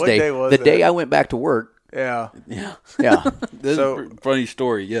was Thursday. day was the day it? I went back to work. Yeah. Yeah. Yeah. This So- is a funny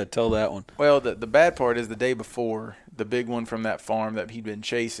story. Yeah, tell that one. Well, the bad part is the day before, the big one from that farm that he'd been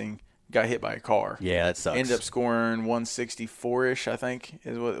chasing got hit by a car. Yeah, that sucks. Ended up scoring 164-ish, I think,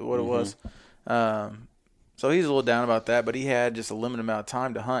 is what it was. So he's a little down about that, but he had just a limited amount of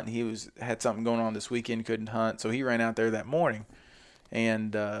time to hunt. He had something going on this weekend, couldn't hunt, so he ran out there that morning.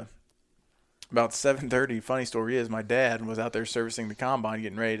 And about 7:30, funny story is, my dad was out there servicing the combine,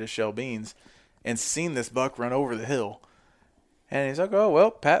 getting ready to shell beans, and seen this buck run over the hill. And he's like, oh,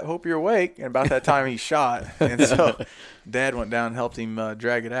 well, Pat, hope you're awake. And about that time, he shot. And so Dad went down and helped him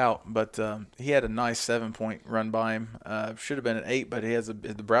drag it out. But he had a nice 7-point run by him. Should have been an 8, but he has the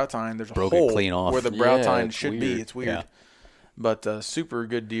brow tine. There's a Broke it hole clean off. where the brow Yeah, tine it's should weird. be. It's weird. Yeah. But super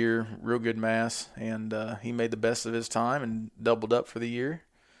good deer, real good mass. And he made the best of his time and doubled up for the year.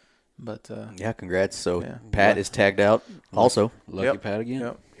 But Yeah, congrats. So Yeah. Pat is tagged out also. Lucky Yep. Pat again.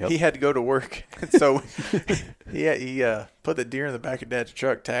 Yep. Yep. He had to go to work, so he put the deer in the back of Dad's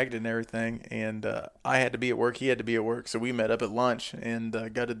truck, tagged it and everything. And I had to be at work. He had to be at work, so we met up at lunch and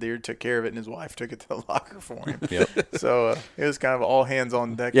got a deer, took care of it, and his wife took it to the locker for him. Yep. So it was kind of all hands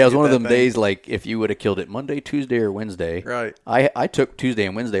on deck. Yeah, it to was get one of that them thing. days like if you would have killed it Monday, Tuesday, or Wednesday. Right. I took Tuesday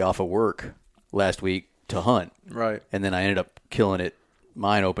and Wednesday off of work last week to hunt. Right. And then I ended up killing it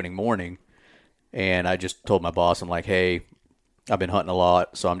mine opening morning. And I just told my boss, I'm like, hey, I've been hunting a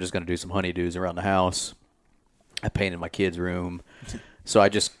lot, so I'm just going to do some honeydews around the house. I painted my kids' room. So I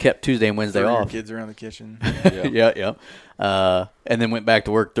just kept Tuesday and Wednesday Throw your off. kids around the kitchen. Yeah. And then went back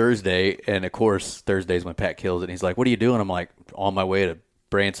to work Thursday. And, of course, Thursday's when Pat kills it. And he's like, what are you doing? I'm like, on my way to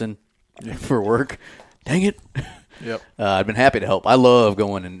Branson for work. Dang it. Yep. I've been happy to help. I love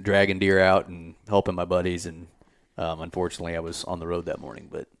going and dragging deer out and helping my buddies. And unfortunately, I was on the road that morning.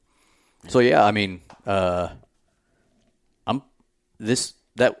 But so, yeah, I mean, that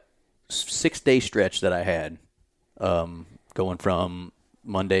 6-day stretch that I had, going from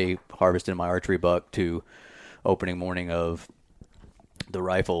Monday harvesting my archery buck to opening morning of the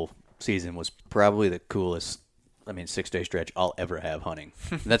rifle season was probably the coolest, 6-day stretch I'll ever have hunting.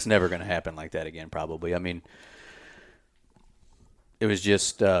 That's never going to happen like that again, probably. I mean, it was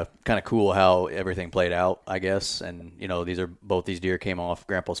just kind of cool how everything played out, I guess. And, both these deer came off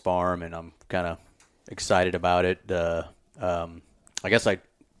Grandpa's farm, and I'm kind of excited about it. I guess I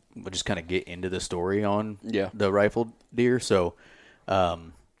will just kind of get into the story on the rifle deer. So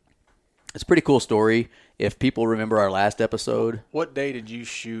it's a pretty cool story. If people remember our last episode, What day did you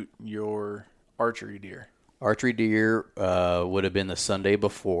shoot your archery deer? archery deer would have been the Sunday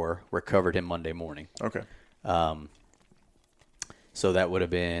before. Recovered him Monday morning. Okay. So that would have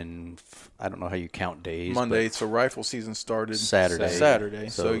been, I don't know how you count days. Monday. So rifle season started Saturday. Saturday.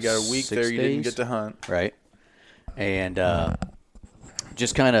 So So you got a week 6 there you didn't days? get to hunt. Right. And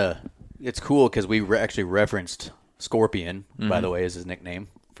just kind of, it's cool because we actually referenced Scorpion, by the way, is his nickname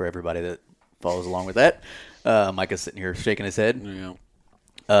for everybody that follows along with that. Micah's sitting here shaking his head.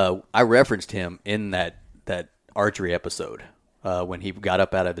 Yeah. I referenced him in that archery episode when he got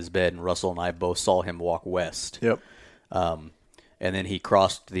up out of his bed, and Russell and I both saw him walk west. Yep. And then he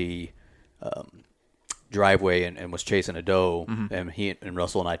crossed the driveway and was chasing a doe, and he and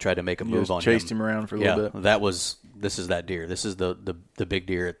Russell and I tried to make a move just on chased him around for a little bit. This is that deer. This is the big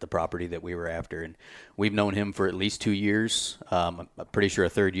deer at the property that we were after, and we've known him for at least 2 years. I'm pretty sure a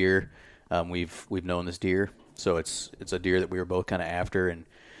third year we've known this deer, so it's a deer that we were both kind of after, and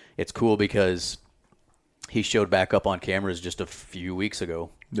it's cool because he showed back up on cameras just a few weeks ago.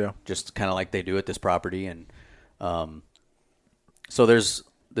 Yeah. Just kind of like they do at this property, and so this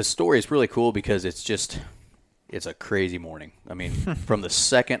story is really cool because it's a crazy morning. I mean, from the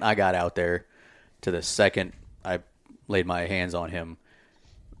second I got out there to the second I laid my hands on him,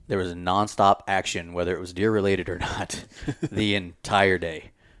 there was a nonstop action, whether it was deer related or not, the entire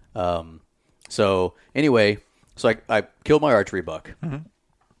day. So anyway, I killed my archery buck,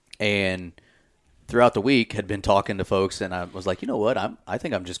 and throughout the week had been talking to folks, and I was like, you know what, I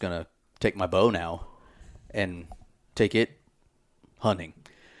think I'm just gonna take my bow now and take it hunting.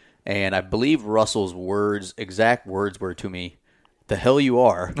 And I believe Russell's exact words were to me, "The hell you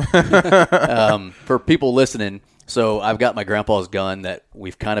are." For people listening, so I've got my grandpa's gun that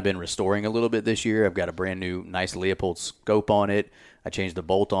we've kind of been restoring a little bit this year. I've got a brand new, nice Leopold scope on it. I changed the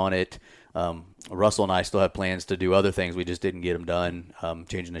bolt on it. Russell and I still have plans to do other things. We just didn't get them done,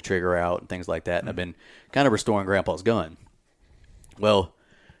 changing the trigger out and things like that. And I've been kind of restoring Grandpa's gun. Well,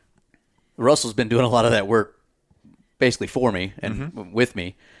 Russell's been doing a lot of that work basically for me and with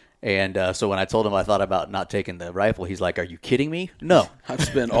me. And so when I told him I thought about not taking the rifle, he's like, "Are you kidding me? No." I've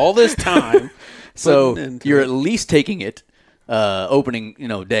spent all this time. So putting into you're it. at least taking it opening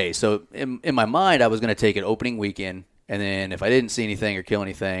day. So in my mind, I was going to take it opening weekend, and then if I didn't see anything or kill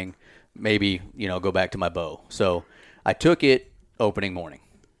anything, maybe go back to my bow. So I took it opening morning,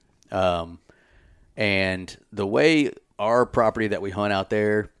 and the way our property that we hunt out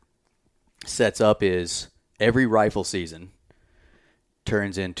there sets up is every rifle season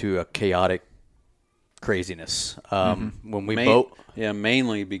turns into a chaotic craziness. When we boat,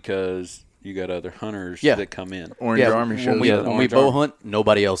 mainly because you got other hunters Yeah. that come in. Orange Army shows when we, up. when we Orange bow Army. hunt,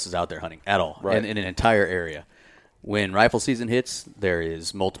 nobody else is out there hunting at all Right. in an entire area. When rifle season hits, there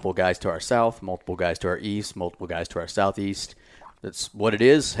is multiple guys to our south, multiple guys to our east, multiple guys to our southeast. That's what it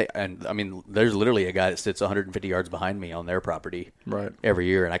is. Hey, and I mean, there's literally a guy that sits 150 yards behind me on their property Right. every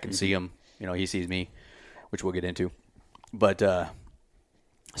year, and I can see him. He sees me, which we'll get into. But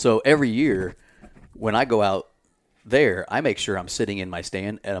so every year when I go out there, I make sure I'm sitting in my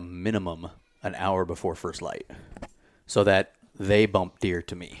stand at a minimum an hour before first light so that they bump deer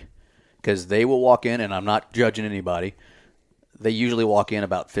to me. Because they will walk in, and I'm not judging anybody, they usually walk in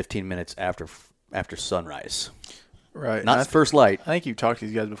about 15 minutes after sunrise. Right. Not And first light. I think you've talked to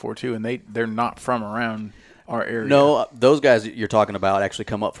these guys before too, and they're not from around our area. No, those guys you're talking about actually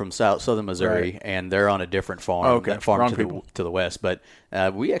come up from southern Missouri, Right. and they're on a different farm. Oh, okay. That farm Wrong to people. to the west. But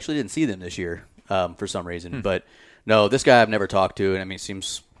we actually didn't see them this year for some reason. But no, this guy I've never talked to, and I mean, it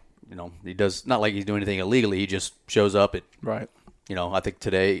seems he does not like he's doing anything illegally. He just shows up at Right. I think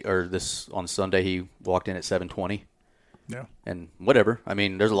today or on Sunday he walked in at 7:20. Yeah. And whatever. I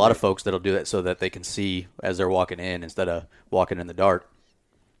mean, there's a lot of folks that'll do that so that they can see as they're walking in instead of walking in the dark.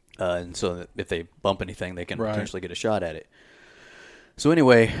 And so that if they bump anything, they can Right. potentially get a shot at it. So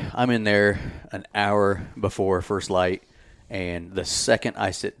anyway, I'm in there an hour before first light, and the second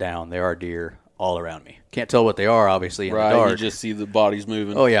I sit down, there are deer all around me. Can't tell what they are, obviously, in the Right, dark. you just see the bodies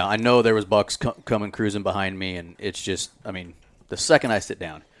moving. Oh, yeah, I know there was bucks coming cruising behind me, and it's just, I mean, the second I sit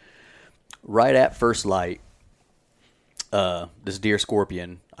down, right at first light, this deer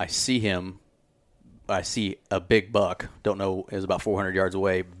scorpion, I see him, I see a big buck, don't know, is about 400 yards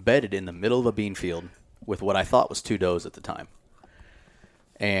away, bedded in the middle of a bean field with what I thought was 2 does at the time.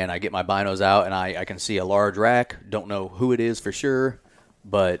 And I get my binos out, and I can see a large rack, don't know who it is for sure,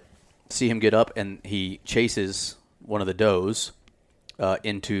 but see him get up, and he chases one of the does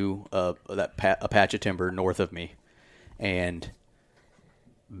into a patch of timber north of me. And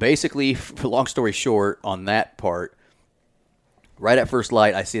basically, long story short, on that part, right at first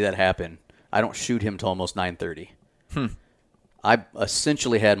light, I see that happen. I don't shoot him till almost 9:30. I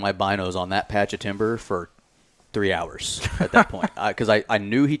essentially had my binos on that patch of timber for 3 hours at that point because I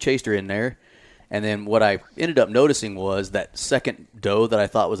knew he chased her in there. And then what I ended up noticing was that second doe that I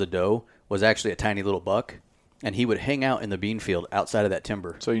thought was a doe was actually a tiny little buck, and he would hang out in the bean field outside of that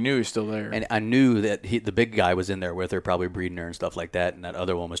timber. So you knew he was still there. And I knew that the big guy was in there with her, probably breeding her and stuff like that, and that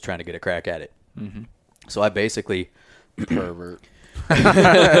other one was trying to get a crack at it. Mm-hmm. So I basically Pervert.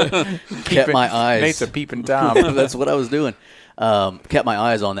 kept my eyes. Nate's a peeping Tom. That's what I was doing. Kept my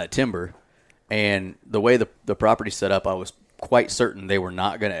eyes on that timber, and the way the property's set up, I was quite certain they were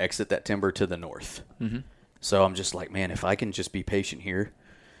not going to exit that timber to the north. Mm-hmm. So I'm just like, man, if I can just be patient here,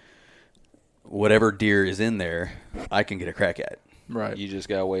 whatever deer is in there, I can get a crack at. Right. You just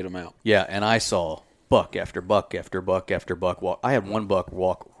gotta wait them out. Yeah, and I saw buck after buck after buck after buck walk. I had one buck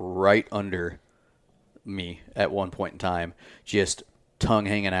walk right under me at one point in time, just tongue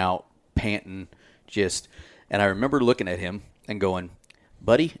hanging out, panting, and I remember looking at him and going,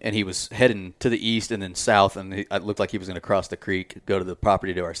 buddy, and he was heading to the east and then south, and it looked like he was going to cross the creek, go to the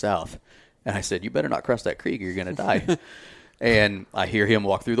property to our south. And I said, you better not cross that creek or you're going to die. And I hear him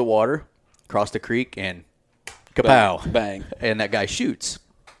walk through the water, cross the creek, and kapow. Bang. And that guy shoots.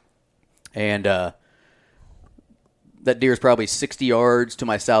 And that deer is probably 60 yards to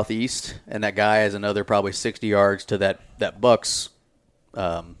my southeast, and that guy is another probably 60 yards to that buck's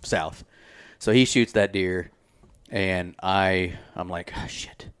south. So he shoots that deer, and I'm like, oh,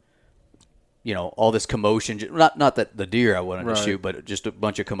 shit. All this commotion. Not that the deer I wanted to shoot, but just a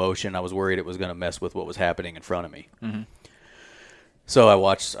bunch of commotion. I was worried it was going to mess with what was happening in front of me. Mm-hmm. So I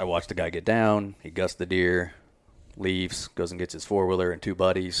watched the guy get down. He gusts the deer, leaves, goes and gets his four-wheeler and two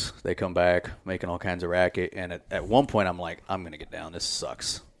buddies. They come back, making all kinds of racket. And at one point, I'm like, I'm going to get down. This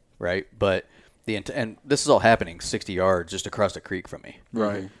sucks, right? But and this is all happening 60 yards just across the creek from me.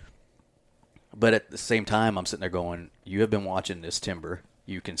 Right. But at the same time, I'm sitting there going, you have been watching this timber.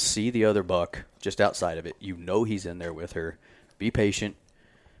 You can see the other buck just outside of it. You know he's in there with her. Be patient.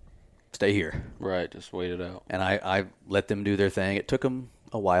 stay here. Right, just wait it out. And I let them do their thing. It took them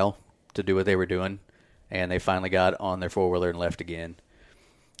a while to do what they were doing, and they finally got on their four-wheeler and left again.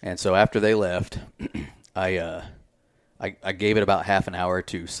 And so after they left, I gave it about half an hour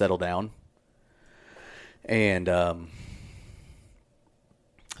to settle down, and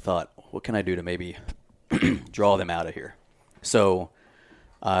thought, what can I do to maybe draw them out of here? So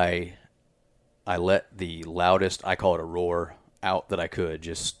I let the loudest, I call it a roar, out that I could,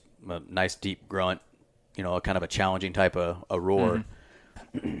 just a nice deep grunt, kind of a challenging type of a roar,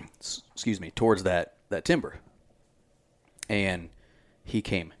 excuse me, towards that timber. And he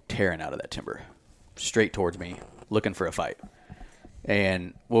came tearing out of that timber, straight towards me, looking for a fight.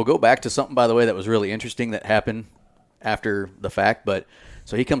 And we'll go back to something, by the way, that was really interesting that happened after the fact. But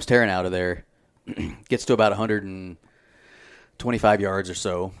so he comes tearing out of there, gets to about 125 yards or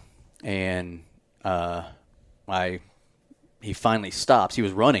so, and he finally stops. He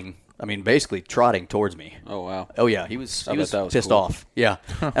was running, basically trotting towards me. Oh, wow. Oh, yeah. He was pissed cool. off. Yeah.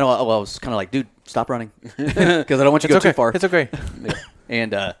 And I was kind of like, dude, stop running. Because I don't want you to go too far. It's okay.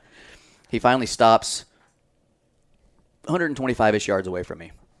 And he finally stops 125-ish yards away from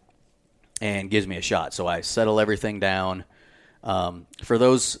me and gives me a shot. So I settle everything down. For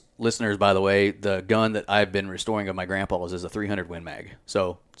those listeners, by the way, the gun that I've been restoring of my grandpa's is a 300 Win Mag.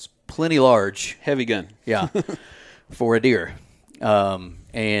 So it's plenty large. Heavy gun. Yeah. For a deer.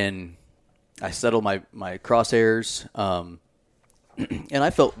 And I settled my crosshairs. And I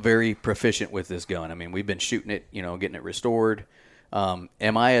felt very proficient with this gun. We've been shooting it, getting it restored.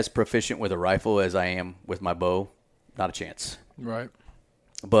 Am I as proficient with a rifle as I am with my bow? Not a chance. Right.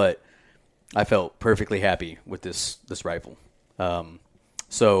 But I felt perfectly happy with this rifle.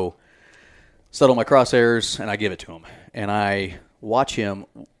 So settle my crosshairs, and I give it to him. And I watch him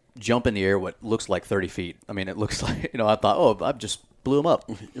jump in the air what looks like 30 feet. It looks like, I thought, I just blew him up.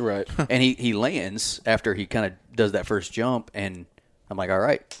 Right. And he lands after he kind of does that first jump, and I'm like, all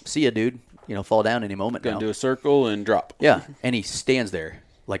right, see ya, dude. Fall down any moment now. Gonna do a circle and drop. Yeah, and he stands there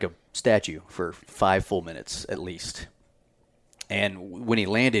like a statue for 5 full minutes at least. And when he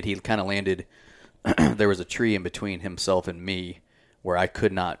landed, there was a tree in between himself and me where I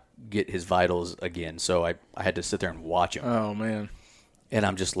could not get his vitals again. So I had to sit there and watch him. Oh, man. And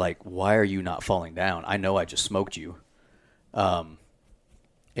I'm just like, why are you not falling down? I know I just smoked you. And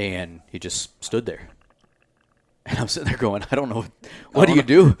he just stood there. And I'm sitting there going, I don't know. What do you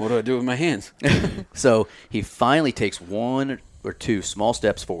do? What do I do with my hands? So he finally takes 1 or 2 small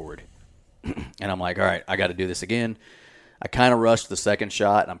steps forward. And I'm like, all right, I got to do this again. I kind of rushed the second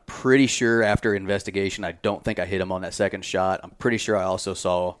shot. And I'm pretty sure after investigation, I don't think I hit him on that second shot. I'm pretty sure I also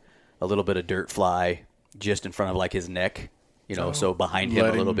saw a little bit of dirt fly just in front of like his neck, so behind him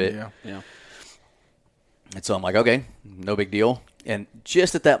a little bit. Yeah. And so I'm like, okay, no big deal. And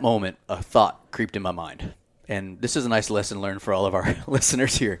just at that moment, a thought creeped in my mind. And this is a nice lesson learned for all of our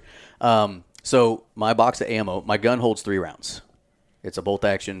listeners here. So my box of ammo, my gun holds 3 rounds. It's a bolt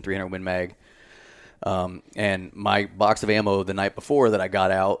action 300 Win Mag. And my box of ammo the night before that I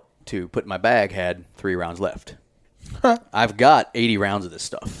got out to put in my bag had 3 rounds left. I've got 80 rounds of this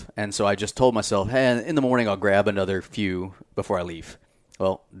stuff. And so I just told myself, hey, in the morning I'll grab another few before I leave.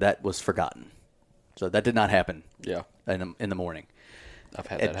 Well, that was forgotten. So that did not happen. Yeah. In the morning. I've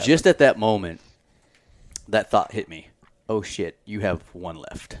had that happen. Just at that moment, that thought hit me. Oh, shit, you have 1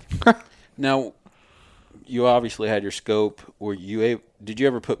 left. Now, you obviously had your scope. Did you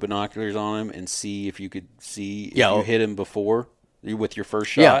ever put binoculars on him and see if you could see if you hit him before with your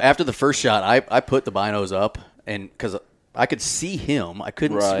first shot? Yeah, after the first shot, I put the binos up, and because I could see him. I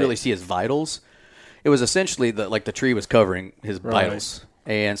couldn't really see his vitals. It was essentially the tree was covering his vitals.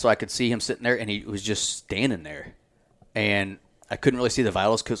 And so I could see him sitting there, and he was just standing there. And I couldn't really see the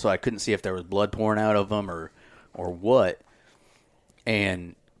vitals, so I couldn't see if there was blood pouring out of him or what.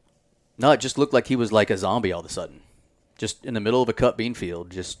 And no, it just looked like he was like a zombie all of a sudden. Just in the middle of a cut bean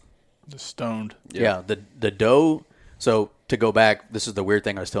field, just stoned. Yeah, the doe. So to go back, this is the weird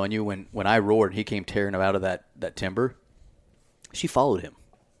thing I was telling you. When I roared, he came tearing out of that timber. She followed him.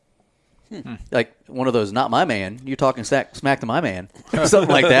 Like one of those, not my man. You're talking smack to my man, something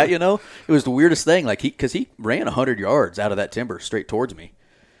like that. It was the weirdest thing. Like because he ran 100 yards out of that timber straight towards me,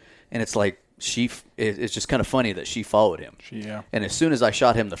 and it's like it's just kind of funny that she followed him. Yeah. And as soon as I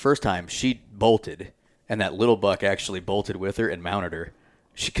shot him the first time, she bolted, and that little buck actually bolted with her and mounted her,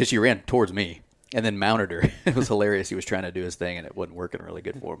 because she ran towards me and then mounted her. It was hilarious. He was trying to do his thing, and it wasn't working really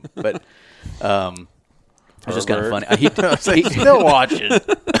good for him. But it was just kind of funny. He's still watching.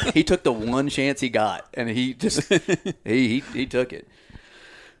 He took the one chance he got, and he just he took it.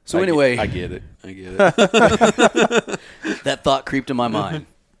 So anyway, I get it. that thought creeped in my mind.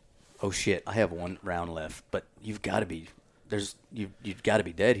 oh shit, I have 1 round left, but you've got to be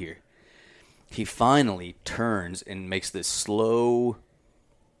dead here. He finally turns and makes this slow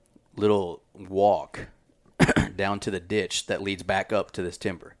little walk down to the ditch that leads back up to this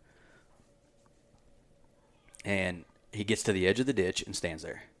timber. And he gets to the edge of the ditch and stands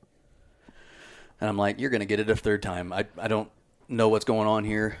there. And I'm like, you're going to get it a third time. I don't know what's going on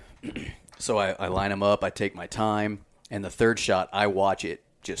here. So I line him up. I take my time. And the third shot, I watch it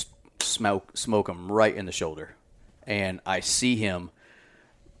just smoke him right in the shoulder. And I see him.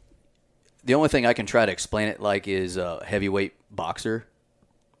 The only thing I can try to explain it like is a heavyweight boxer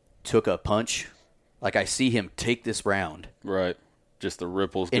took a punch. Like I see him take this round. Right. Just the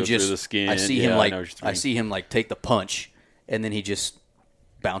ripples go through the skin. I see him I see him like take the punch, and then he just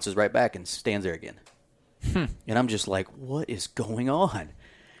bounces right back and stands there again. And I'm just like, what is going on?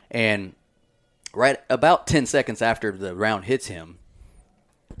 And right about 10 seconds after the round hits him,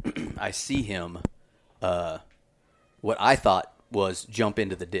 I see him, what I thought was jump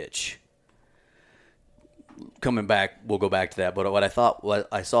into the ditch. Coming back, we'll go back to that. But what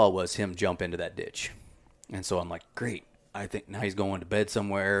I saw was him jump into that ditch. And so I'm like, great. I think now he's going to bed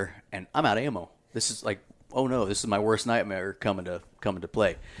somewhere, and I'm out of ammo. This is like, oh no, this is my worst nightmare coming to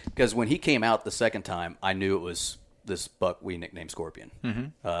play. Because when he came out the second time, I knew it was this buck we nicknamed Scorpion.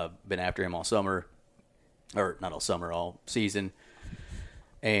 Mm-hmm. Been after him all summer, or not all summer, all season.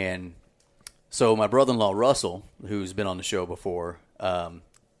 And so my brother-in-law Russell, who's been on the show before,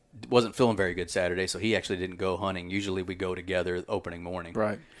 wasn't feeling very good Saturday, so he actually didn't go hunting. Usually we go together opening morning.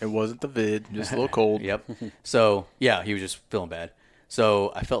 Right. It wasn't the vid, just a little cold. Yep. So, yeah, he was just feeling bad.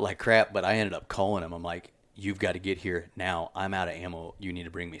 So I felt like crap, but I ended up calling him. I'm like, you've got to get here now. I'm out of ammo. You need to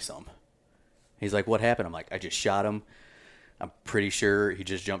bring me some. He's like, what happened? I'm like, I just shot him. I'm pretty sure he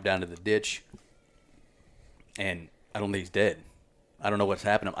just jumped down to the ditch, and I don't think he's dead. I don't know what's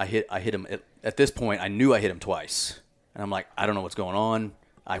happened. I hit him. At this point, I knew I hit him twice. And I'm like, I don't know what's going on.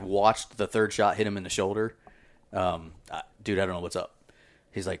 I watched the third shot hit him in the shoulder. Dude, I don't know what's up.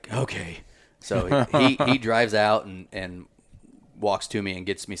 He's like, okay. So he drives out and walks to me and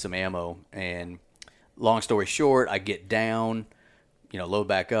gets me some ammo. And long story short, I get down, load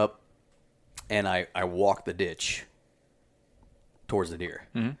back up, and I walk the ditch towards the deer.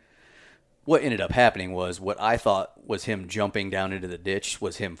 Mm-hmm. What ended up happening was what I thought was him jumping down into the ditch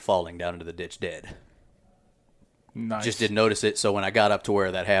was him falling down into the ditch dead. Nice. Just didn't notice it. So when I got up to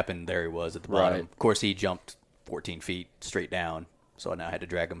where that happened, there he was at the bottom. Right. Of course, he jumped 14 feet straight down. So now I had to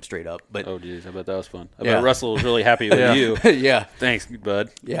drag him straight up. But oh, geez. I bet that was fun. I Yeah. bet Russell was really happy with you. yeah. Thanks, bud.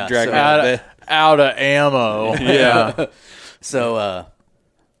 Yeah, Drag so- me out of bed. Out of ammo. Yeah. So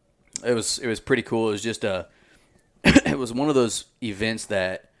it was pretty cool. It was just it was one of those events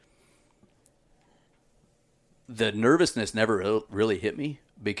that the nervousness never really hit me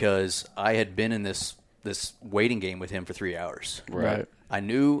because I had been in this waiting game with him for 3 hours. Right. I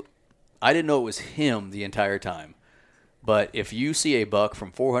didn't know it was him the entire time. But if you see a buck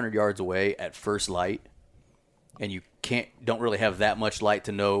from 400 yards away at first light, and you don't really have that much light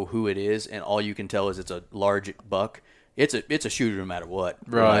to know who it is, and all you can tell is it's a large buck, it's a shooter no matter what.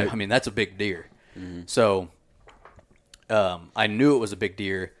 Right. I mean, that's a big deer. Mm-hmm. So I knew it was a big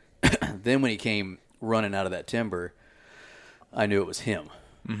deer. Then when he came running out of that timber, I knew it was him.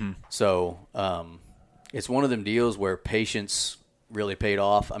 Mm-hmm. So it's one of them deals where patience really paid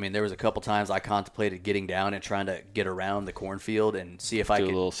off. I mean, there was a couple times I contemplated getting down and trying to get around the cornfield and see if I Do a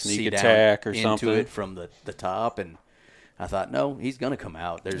could little sneak see attack down or into something. it from the top. And I thought, no, he's going to come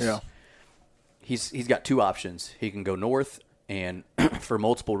out. He's got two options. He can go north, and for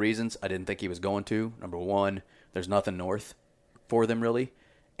multiple reasons, I didn't think he was going to. Number one, there's nothing north for them really,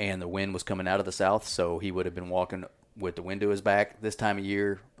 and the wind was coming out of the south, so he would have been walking with the wind to his back. This time of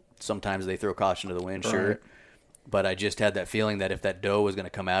year, sometimes they throw caution to the wind, Right. sure. But I just had that feeling that if that doe was going to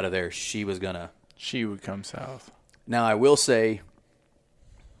come out of there, she would come south. Now, I will say,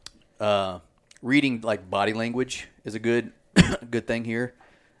 reading like body language is a good thing here.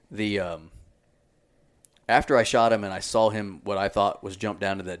 After I shot him and I saw him, what I thought was jump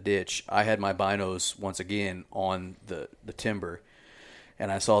down to that ditch, I had my binos once again on the timber,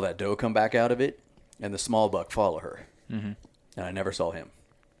 and I saw that doe come back out of it, and the small buck follow her, and I never saw him.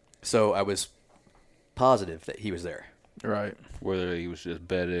 So I was positive that he was there. Right. Whether he was just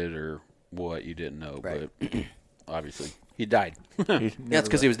bedded or what, you didn't know. Right. But obviously, he died. That's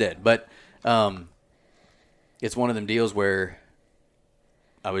because he was dead. But it's one of them deals where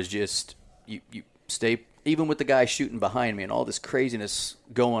I was just you stay even with the guy shooting behind me and all this craziness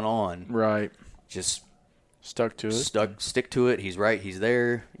going on. Right. Just Stuck to it. stick to it. He's right. He's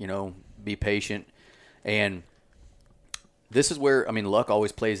there. Be patient. And this is where, I mean, luck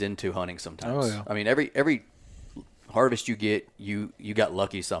always plays into hunting sometimes. Oh, yeah. I mean, every harvest you get, you got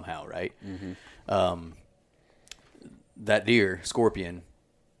lucky somehow, right? That deer, Scorpion,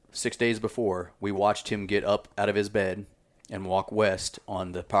 6 days before, we watched him get up out of his bed and walk west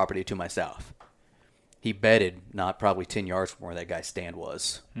on the property to my south. He bedded not probably 10 yards from where that guy's stand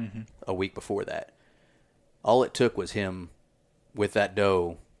was a week before that. All it took was him with that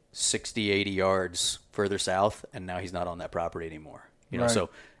doe 60, 80 yards further south, and now he's not on that property anymore. You know, Right. so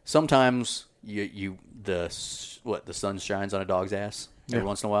sometimes the sun shines on a dog's ass every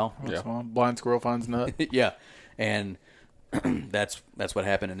once in a while. Once in a while, blind squirrel finds nut. Yeah, and that's what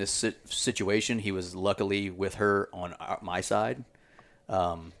happened in this situation. He was luckily with her on my side,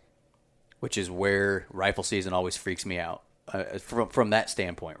 which is where rifle season always freaks me out from that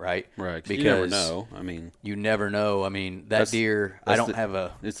standpoint, right? Right. Because you never know. I mean, you never know. I mean, that deer. I don't have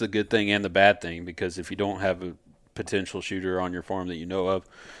a. It's the good thing and the bad thing, because if you don't have a potential shooter on your farm that you know of,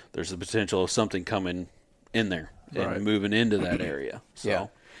 there's the potential of something coming in there and moving into that area. So. Yeah,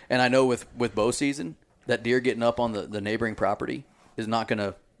 and I know with bow season, that deer getting up on the neighboring property is not going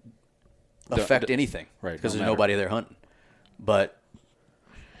to affect anything, right? Because Don't there's matter. nobody there hunting. But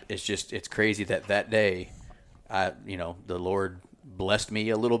it's crazy that day, the Lord blessed me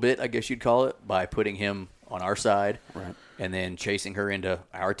a little bit, I guess you'd call it, by putting him on our side, Right. and then chasing her into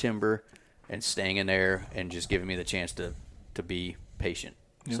our timber and staying in there and just giving me the chance to be patient.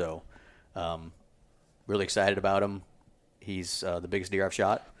 Yep. So, really excited about him. He's the biggest deer I've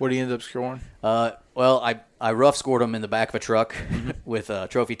shot. What do you end up scoring? Well, I rough scored him in the back of a truck with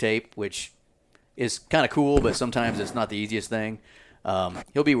trophy tape, which is kind of cool, but sometimes it's not the easiest thing.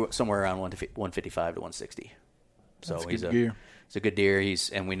 He'll be somewhere around 155 to 160. So That's he's good gear. He's a good deer.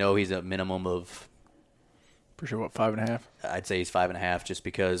 And we know he's a minimum of, For sure, what, 5.5? I'd say he's 5.5, just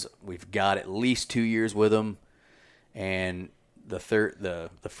because we've got at least 2 years with him, and the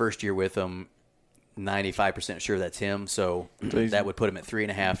first year with him, 95% sure that's him. So that would put him at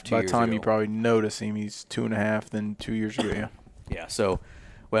 3.5. 2 By years the time ago. you probably notice him, he's 2.5. Then 2 years ago, yeah. Yeah. So,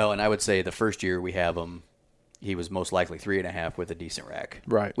 well, and I would say the first year we have him, he was most likely 3.5 with a decent rack.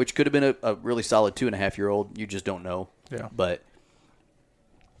 Right. Which could have been a really solid 2.5-year-old. You just don't know. Yeah. But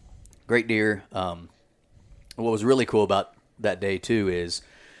great deer. What was really cool about that day too is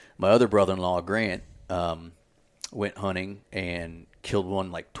my other brother-in-law, Grant, went hunting and killed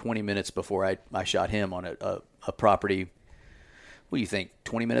one like 20 minutes before I shot him on a property. What do you think?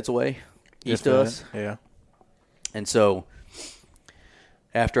 20 minutes away east of us. Yeah. And so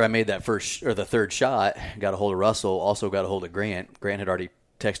after I made that the third shot, got a hold of Russell, also got a hold of Grant. Grant had already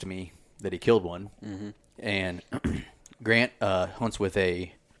texted me that he killed one. Mm-hmm. And Grant hunts with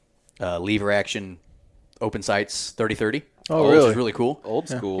a lever action open sights 30-30. Oh, Which really? is really cool. Old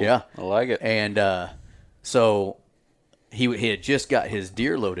school. Yeah. I like it. And so he had just got his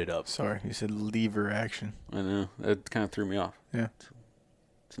deer loaded up. Sorry, you said lever action. I know. That kind of threw me off. Yeah.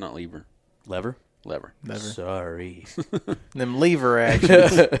 It's not lever. Lever? Lever. Lever. Sorry. Them lever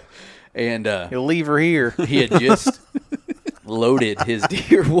actions. And You lever here. he had just loaded his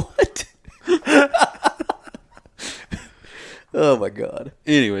deer. What? Oh my God!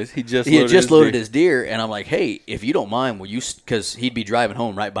 Anyways, he Had just loaded deer. his deer, and I'm like, "Hey, if you don't mind, will you?" Because he'd be driving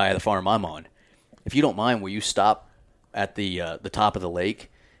home right by the farm I'm on. If you don't mind, will you stop at the top of the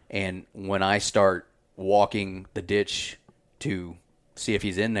lake? And when I start walking the ditch to see if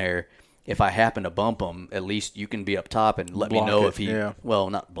he's in there, if I happen to bump him, at least you can be up top and let Block me know it, if he. yeah. Well,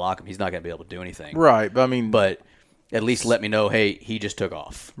 not block him. He's not going to be able to do anything. Right, but I mean, But at least let me know, hey, he just took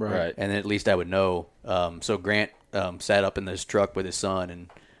off. Right. And then at least I would know. So Grant sat up in this truck with his son,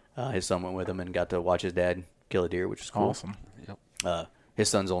 and his son went with him and got to watch his dad kill a deer, which is cool. awesome. His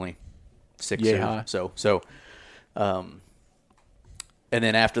son's only 6 Yeah, years. high. So, and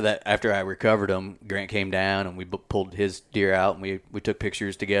then after I recovered him, Grant came down and we pulled his deer out and we took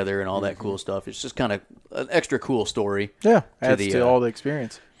pictures together and all that cool stuff. It's just kind of an extra cool story. Yeah, adds the, to all the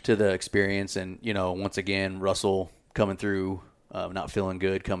experience. To the experience. And, once again, Russell coming through, not feeling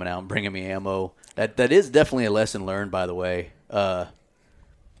good, coming out and bringing me ammo. That is definitely a lesson learned, by the way.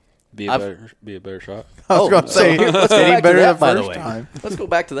 Be a better shot. I was going to say, let's go any back to better that, the by the first way. time. Let's go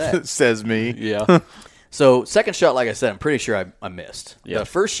back to that. Says me. Yeah. So, second shot, like I said, I'm pretty sure I missed. Yeah. The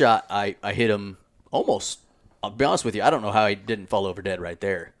first shot, I hit him almost, I'll be honest with you, I don't know how he didn't fall over dead right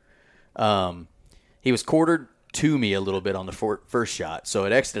there. He was quartered to me a little bit on the first shot, so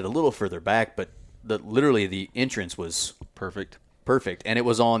it exited a little further back, but literally the entrance was Perfect. perfect, and it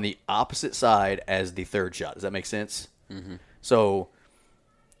was on the opposite side as the third shot. Does that make sense? Mm-hmm. So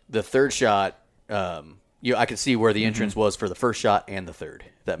the third shot, I could see where the entrance was for the first shot and the third.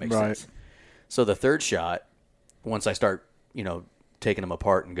 If that makes Right. sense. So the third shot, once I start taking him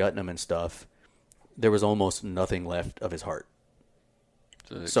apart and gutting him and stuff, there was almost nothing left of his heart.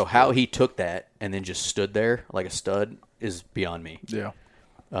 So how he took that and then just stood there like a stud is beyond me. Yeah.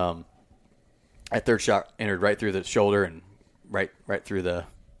 That third shot entered right through the shoulder and right through the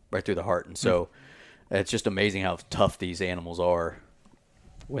heart. And so it's just amazing how tough these animals are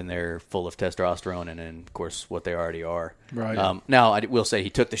when they're full of testosterone and then, of course, what they already are. Right. Now, I will say he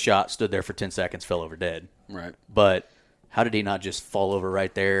took the shot, stood there for 10 seconds, fell over dead. Right. But how did he not just fall over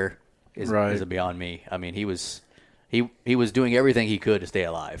right there is beyond me. I mean, he was doing everything he could to stay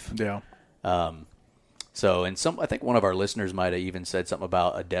alive. Yeah. So, and I think one of our listeners might have even said something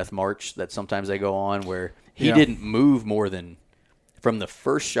about a death march that sometimes they go on where he didn't move more than from the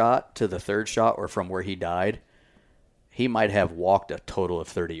first shot to the third shot or from where he died. He might have walked a total of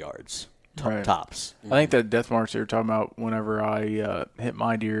 30 yards tops. I think that death march they were talking about whenever I hit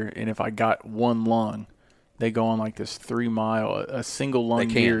my deer, and if I got one lung, they go on like this 3 mile. A single lung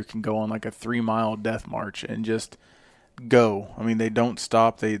deer can go on like a 3 mile death march and just go. I mean, they don't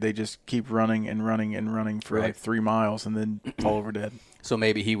stop. They just keep running and running and running for like 3 miles and then fall over dead. So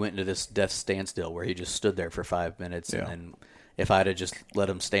maybe he went into this death standstill where he just stood there for 5 minutes and then if I'd have just let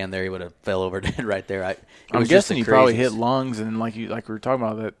him stand there, he would have fell over dead right there. I'm guessing he probably hit lungs and like we were talking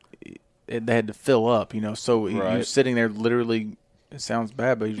about that they had to fill up, So he was sitting there literally. It sounds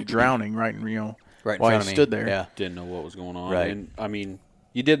bad, but he was drowning right in while he stood there. Yeah, didn't know what was going on. Right. And I mean,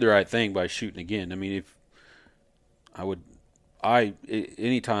 you did the right thing by shooting again. I mean,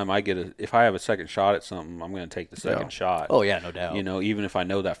 anytime if I have a second shot at something, I'm going to take the second shot. Oh yeah, no doubt. Even if I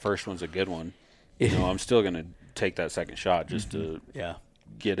know that first one's a good one, I'm still going to take that second shot just to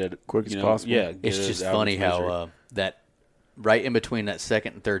get it quick as possible. Yeah, it's just funny how that right in between that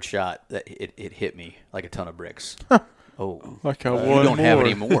second and third shot that it hit me like a ton of bricks. Oh, like how you don't have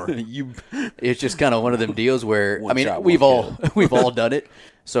any more. It's just kind of one of them deals where we've all done it.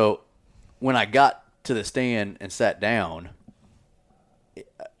 So when I got to the stand and sat down,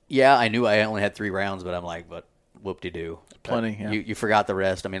 I knew I only had 3 rounds, but I'm like, but whoop-de-doo. Plenty, yeah. You forgot the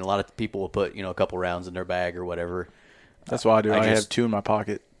rest. I mean, a lot of people will put, a couple rounds in their bag or whatever. That's what I do. I have 2 in my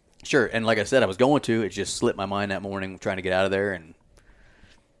pocket. Sure, and like I said, I was going to. It just slipped my mind that morning trying to get out of there.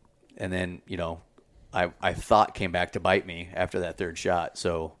 And then, I thought came back to bite me after that third shot.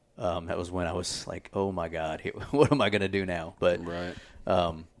 So that was when I was like, oh, my God, what am I going to do now? But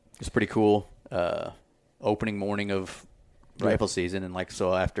it's pretty cool. Opening morning of rifle season, and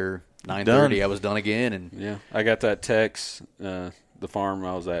so after 9:30 I was done again. And I got that text. The farm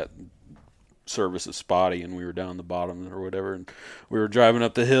I was at service is spotty, and we were down the bottom or whatever, and we were driving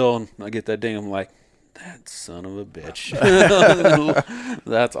up the hill, and I get that ding. I'm like, that son of a bitch.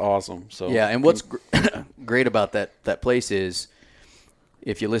 That's awesome. So and what's great about that place is,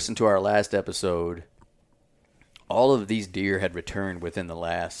 if you listen to our last episode, all of these deer had returned within the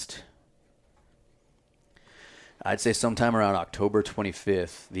last, I'd say sometime around October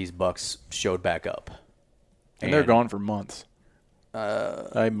 25th, these bucks showed back up. And they're gone for months.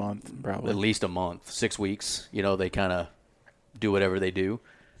 A month, probably. At least a month, 6 weeks. They kind of do whatever they do.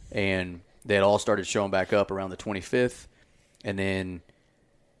 And they had all started showing back up around the 25th. And then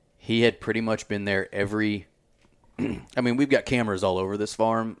he had pretty much been there every – I mean, we've got cameras all over this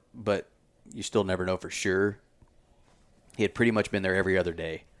farm, but you still never know for sure. He had pretty much been there every other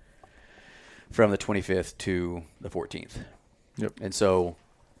day, from the 25th to the 14th. Yep. And so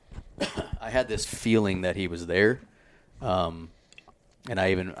I had this feeling that he was there. And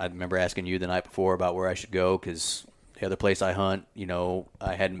I remember asking you the night before about where I should go, because the other place I hunt,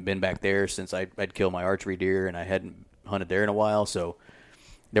 I hadn't been back there since I'd killed my archery deer, and I hadn't hunted there in a while. So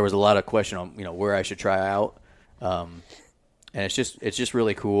there was a lot of question on, where I should try out. And it's just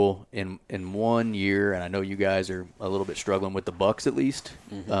really cool in 1 year. And I know you guys are a little bit struggling with the bucks at least.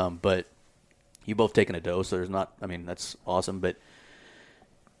 Mm-hmm. But you both taken a dose, so that's awesome. But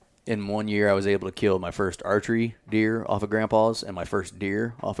in 1 year, I was able to kill my first archery deer off of Grandpa's and my first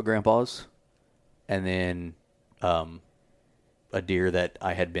deer off of Grandpa's. And then a deer that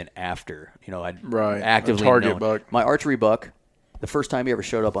I had been after. I'd actively target buck. My archery buck, the first time he ever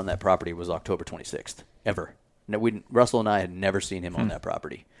showed up on that property was October 26th, ever. Russell and I had never seen him on that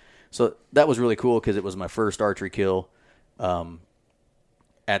property. So that was really cool because it was my first archery kill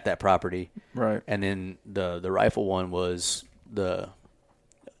at that property. Right. And then the rifle one was the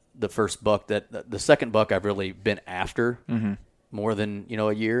first buck the second buck I've really been after more than,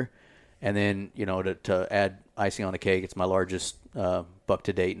 a year. And then, to add icing on the cake, it's my largest buck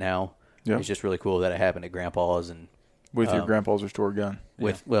to date now. Yep. It's just really cool that it happened at Grandpa's and with your grandpa's restored gun.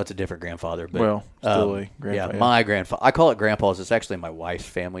 Well, it's a different grandfather, but still a grandpa. My grandfather. I call it Grandpa's. It's actually my wife's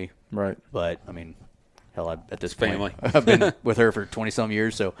family. Right. But hell, at this point, Family. I've been with her for 20-some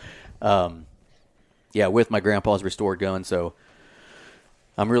years. So, yeah, with my grandpa's restored gun. So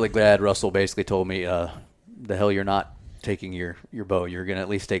I'm really glad Russell basically told me, the hell you're not taking your bow. You're going to at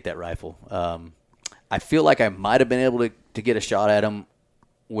least take that rifle. I feel like I might have been able to get a shot at him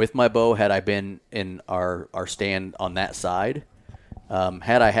with my bow had I been in our stand on that side.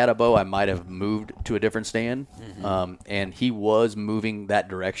 Had I had a bow, I might have moved to a different stand. And he was moving that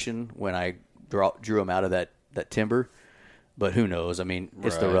direction when I drew him out of that timber. But who knows? I mean,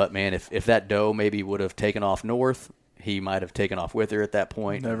 it's the rut, man. If that doe maybe would have taken off north, he might have taken off with her at that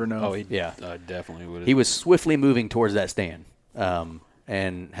point. Never know. Oh, Yeah. Definitely would have. He was swiftly moving towards that stand.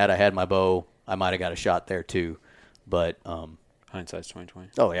 And had I had my bow, I might have got a shot there too. But Hindsight's 2020.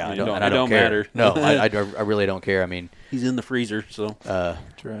 oh yeah, I I mean, don't care. matter. No, I really don't care. I mean, He's in the freezer, so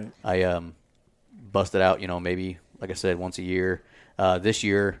That's right. I busted out, maybe like I said, once a year. This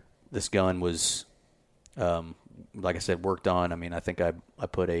year, this gun was, like I said, worked on. I mean, I think I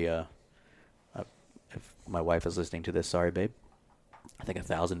put if my wife is listening to this, sorry, babe. I think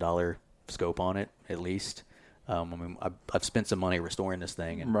 $1,000 scope on it at least. I mean, I've spent some money restoring this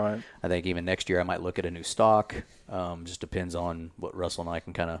thing, and Right. I think even next year I might look at a new stock. Just depends on what Russell and I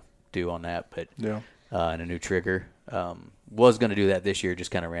can kind of do on that, but Yeah. and a new trigger. Was going to do that this year,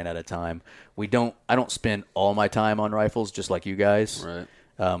 just kind of ran out of time. I don't spend all my time on rifles, just like you guys. right.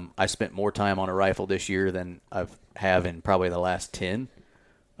 I spent more time on a rifle this year than have in probably the last 10.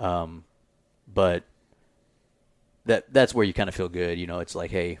 But that's where you kind of feel good. It's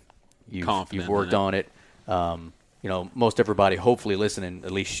like, hey, you've Confident worked in it. on it. Most everybody hopefully listening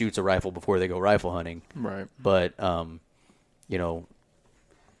at least shoots a rifle before they go rifle hunting. Right. But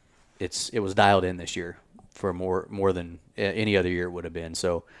it was dialed in this year for more than any other year it would have been.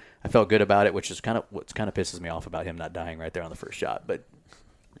 So I felt good about it, which is what kind of pisses me off about him not dying right there on the first shot. But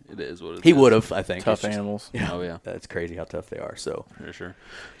It is what it is. he would have, I think. Tough It's just- animals. Yeah, Oh, yeah. that's crazy how tough they are. So For sure.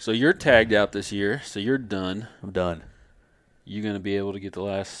 So you're tagged out this year, so you're done. I'm done. You going to be able to get the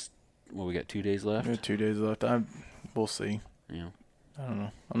last, we got 2 days left? We have 2 days left. We'll see. Yeah. I don't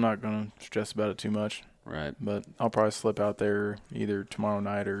know. I'm not going to stress about it too much, Right. but I'll probably slip out there either tomorrow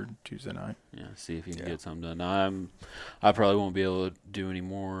night or Tuesday night. Yeah, see if you can Yeah. get something done. I probably won't be able to do any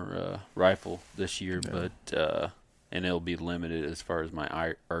more rifle this year, Yeah. but and it'll be limited as far as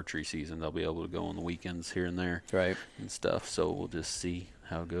my archery season. I'll be able to go on the weekends here and there Right. and stuff. So we'll just see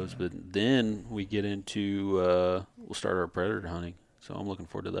how it goes. But then we get into we'll start our predator hunting. So I'm looking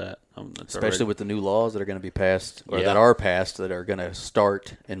forward to that. Especially with the new laws that are going to be passed, or Yeah. that are passed, that are going to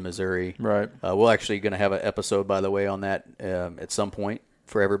start in Missouri. Right. We're actually going to have an episode, by the way, on that at some point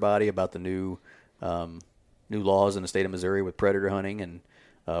for everybody about the new laws in the state of Missouri with predator hunting, and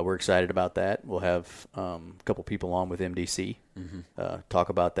we're excited about that. We'll have a couple people on with MDC talk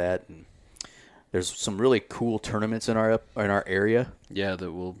about that. And there's some really cool tournaments in our area. Yeah,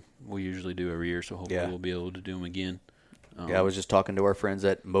 that we'll usually do every year. So hopefully Yeah. we'll be able to do them again. Yeah, I was just talking to our friends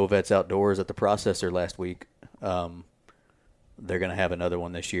at Movets Outdoors at the Processor last week. They're going to have another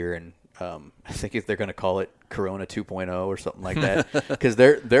one this year, and I think they're going to call it Corona 2.0 or something like that. Because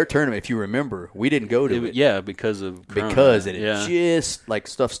their tournament, if you remember, we didn't go to it. Yeah, because of Corona. Because it yeah. just, like,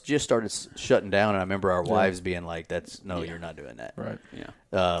 stuff just started shutting down, and I remember our wives being like, you're not doing that. Right.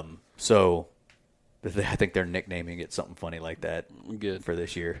 Yeah. So I think they're nicknaming it something funny like that Good. for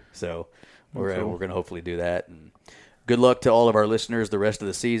this year. So we're cool. going to hopefully do that. And good luck to all of our listeners the rest of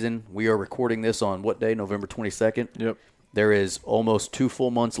the season. We are recording this on what day? November 22nd. Yep. There is almost 2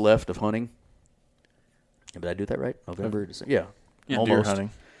 full months left of hunting. Did I do that right? November, December? Yeah. Yeah, almost. Deer hunting.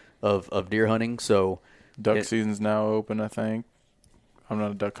 Of deer hunting. So Duck season's now open, I think. I'm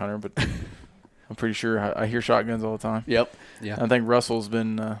not a duck hunter, but I'm pretty sure I hear shotguns all the time. yep. Yeah. I think Russell's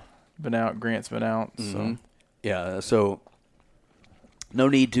been out, Grant's been out. So Yeah, so no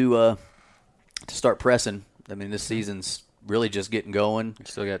need to start pressing. I mean, this season's really just getting going. You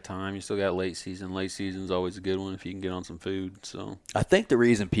still got time. You still got late season. Late season's always a good one if you can get on some food. So I think the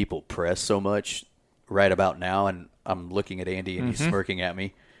reason people press so much right about now, and I'm looking at Andy and he's smirking at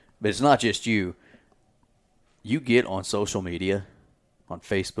me, but it's not just you. You get on social media, on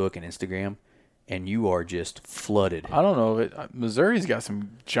Facebook and Instagram, and you are just flooded. I don't know. Missouri's got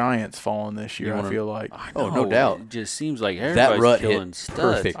some giants falling this year, I feel like. Oh, no doubt. It just seems like That everybody's rut killing hit studs.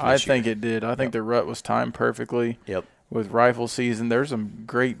 perfect. I this year. think it did. I think the rut was timed perfectly. Yep. With rifle season, there's some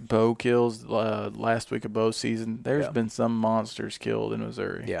great bow kills last week of bow season. There's Yeah. been some monsters killed in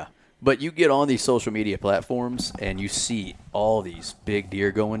Missouri. Yeah. But you get on these social media platforms and you see all these big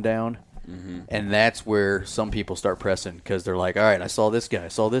deer going down. And that's where some people start pressing because they're like, all right, I saw this guy. I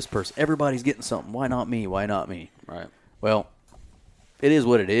saw this person. Everybody's getting something. Why not me? Why not me? Right. Well, it is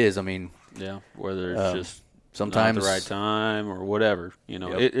what it is. I mean, Yeah, whether it's just sometimes not the right time or whatever.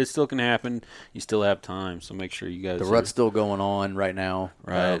 It still can happen. You still have time, so make sure you guys. The rut's still going on right now.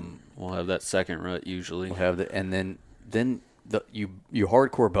 Right. We'll have that second rut usually. We'll have and then you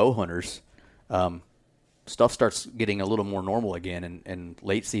hardcore bow hunters, stuff starts getting a little more normal again. And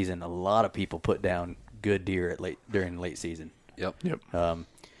late season, a lot of people put down good deer during late season. Yep.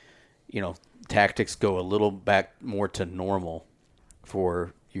 Tactics go a little back more to normal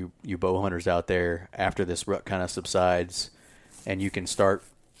for you bow hunters out there after this rut kind of subsides, and you can start,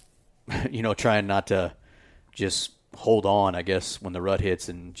 trying not to just hold on, I guess, when the rut hits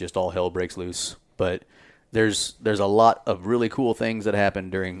and just all hell breaks loose. But there's a lot of really cool things that happen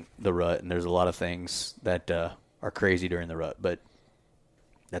during the rut, and there's a lot of things that are crazy during the rut. But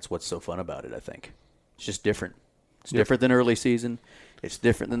that's what's so fun about it, I think. It's just different. It's different than early season. It's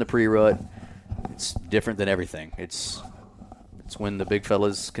different than the pre-rut. It's different than everything. It's when the big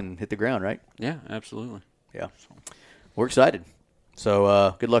fellas can hit the ground, right? Yeah, absolutely. Yeah. We're excited.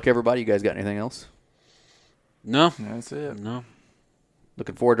 So good luck, everybody. You guys got anything else? No. That's it. No.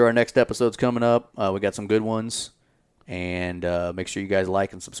 Looking forward to our next episodes coming up. We got some good ones. And make sure you guys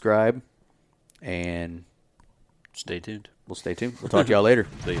like and subscribe. And Stay tuned. we'll stay tuned. We'll talk to y'all later.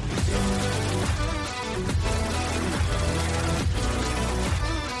 See you.